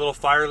you need a little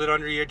fire lit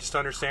under you just to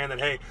understand that,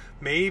 hey,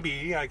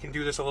 maybe I can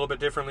do this a little bit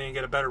differently and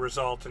get a better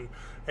result. And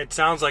it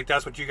sounds like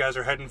that's what you guys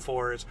are heading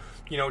for, is,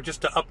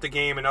 just to up the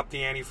game and up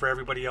the ante for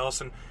everybody else,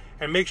 and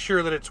make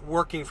sure that it's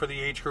working for the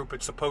age group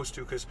it's supposed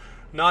to, because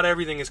not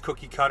everything is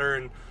cookie cutter,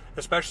 and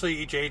especially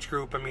each age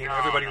group,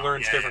 everybody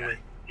learns differently.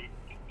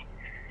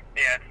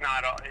 Yeah, it's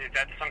not,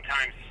 that's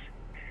sometimes,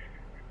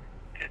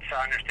 it's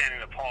understanding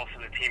the pulse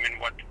of the team and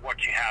what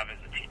you have as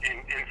a team,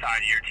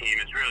 inside of your team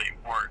is really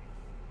important.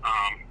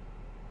 I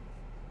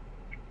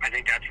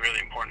think that's really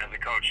important as a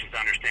coach, is to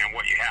understand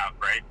what you have,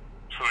 right?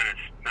 So then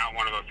it's not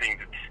one of those things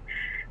that's,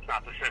 it's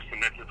not the system,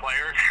 that's the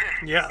players.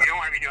 Yeah. You don't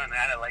want to be doing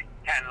that at like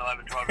 10,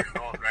 11, 12 years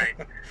old, right?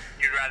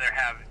 You'd rather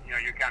have,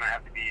 you kind of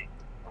have to be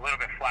a little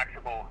bit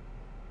flexible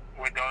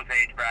with those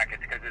age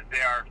brackets, because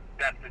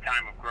that's the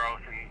time of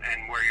growth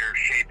and where you're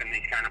shaping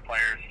these kind of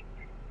players,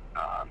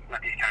 not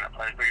these kind of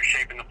players, but you're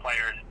shaping the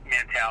players'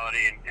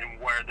 mentality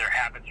and where their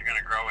habits are going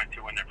to grow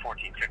into when they're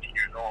 14, 15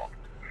 years old.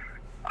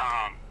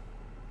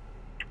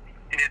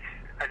 And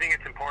I think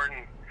it's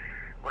important,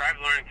 what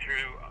I've learned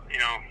through,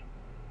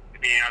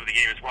 being out of the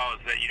game as well,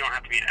 is that you don't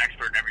have to be an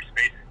expert in every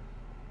space.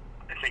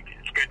 I think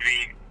it's good to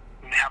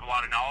have a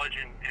lot of knowledge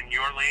in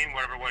your lane,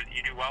 what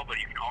you do well,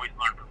 but you can always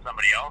learn from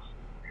somebody else.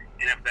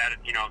 And if that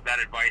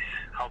advice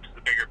helps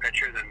the bigger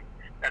picture, then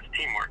that's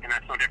teamwork, and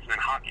that's no different than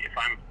hockey. If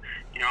I'm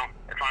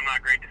not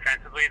great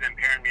defensively, then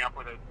pairing me up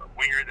with a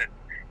winger that's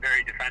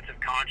very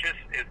defensive conscious,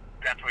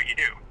 that's what you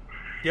do.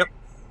 Yep.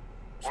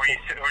 Or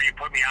you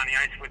put me on the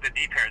ice with a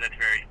D pair that's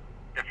very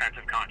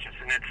defensive conscious,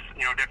 and it's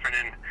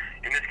different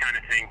in this kind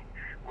of thing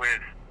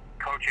with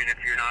coaching. If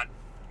you're not,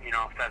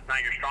 if that's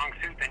not your strong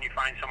suit, then you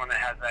find someone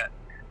that has that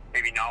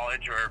maybe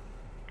knowledge or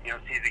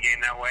sees the game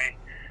that way,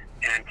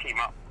 and team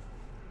up,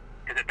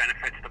 because it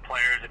benefits the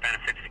players, it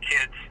benefits the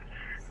kids,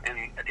 and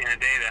at the end of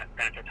the day, that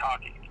benefits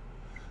hockey.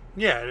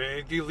 Yeah,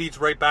 it leads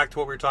right back to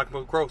what we were talking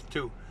about, growth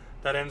too.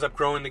 That ends up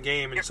growing the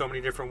game in so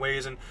many different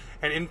ways and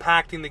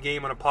impacting the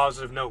game on a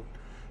positive note.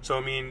 So,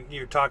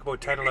 you talk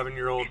about 10,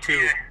 11-year-old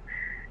too.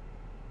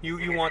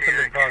 You want them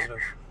to be positive.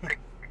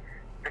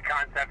 The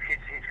concept, he's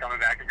coming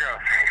back to growth.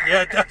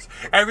 Yeah, it does.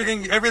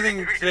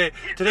 Everything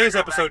today's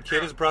episode,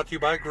 kid, is brought to you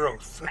by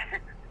growth.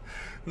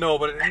 No,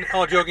 but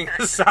all joking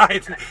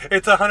aside,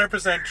 it's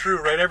 100%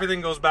 true, right? Everything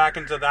goes back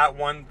into that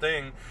one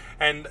thing,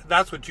 and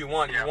that's what you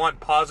want. You want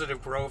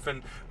positive growth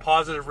and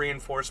positive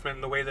reinforcement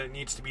in the way that it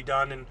needs to be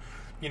done, and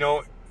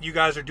you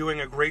guys are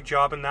doing a great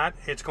job in that.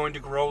 It's going to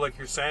grow, like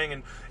you're saying,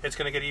 and it's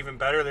going to get even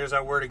better. There's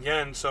that word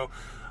again. So,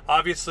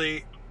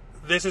 obviously,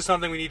 this is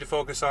something we need to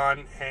focus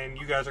on, and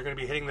you guys are going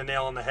to be hitting the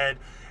nail on the head,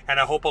 and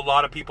I hope a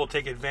lot of people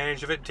take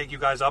advantage of it, take you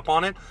guys up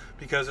on it,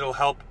 because it'll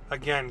help,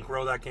 again,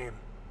 grow that game.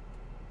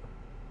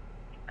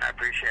 I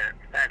appreciate it.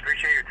 I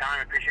appreciate your time.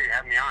 I appreciate you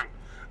having me on.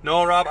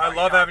 No, Rob, I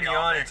love having you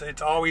on.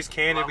 It's always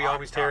candid. We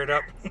always tear it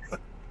up.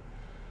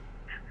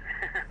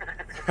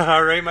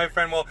 All right, my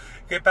friend. Well,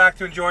 get back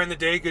to enjoying the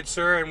day, good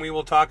sir, and we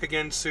will talk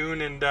again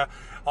soon. And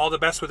all the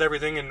best with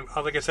everything. And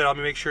like I said, I'll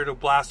make sure to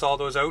blast all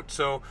those out.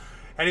 So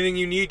anything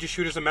you need, just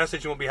shoot us a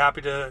message, and we'll be happy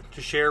to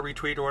share,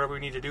 retweet, or whatever we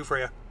need to do for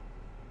you.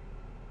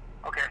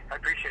 Okay, I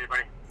appreciate it,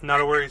 buddy.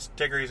 Not a worries.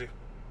 Take her easy.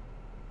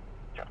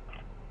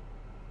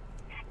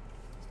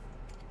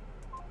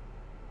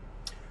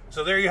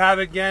 So there you have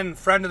it again.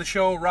 Friend of the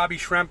show, Robbie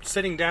Schremp,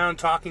 sitting down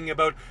talking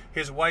about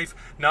his wife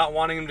not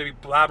wanting him to be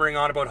blabbering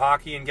on about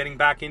hockey and getting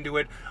back into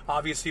it,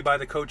 obviously by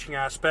the coaching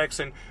aspects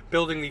and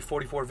building the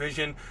 44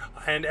 vision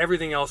and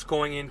everything else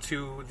going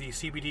into the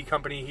CBD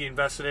company he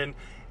invested in.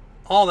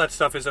 All that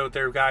stuff is out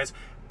there, guys.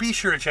 Be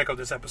sure to check out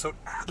this episode.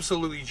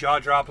 Absolutely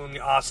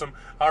jaw-droppingly awesome.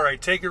 All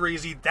right, take it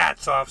easy.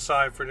 That's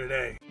Offside for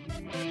today.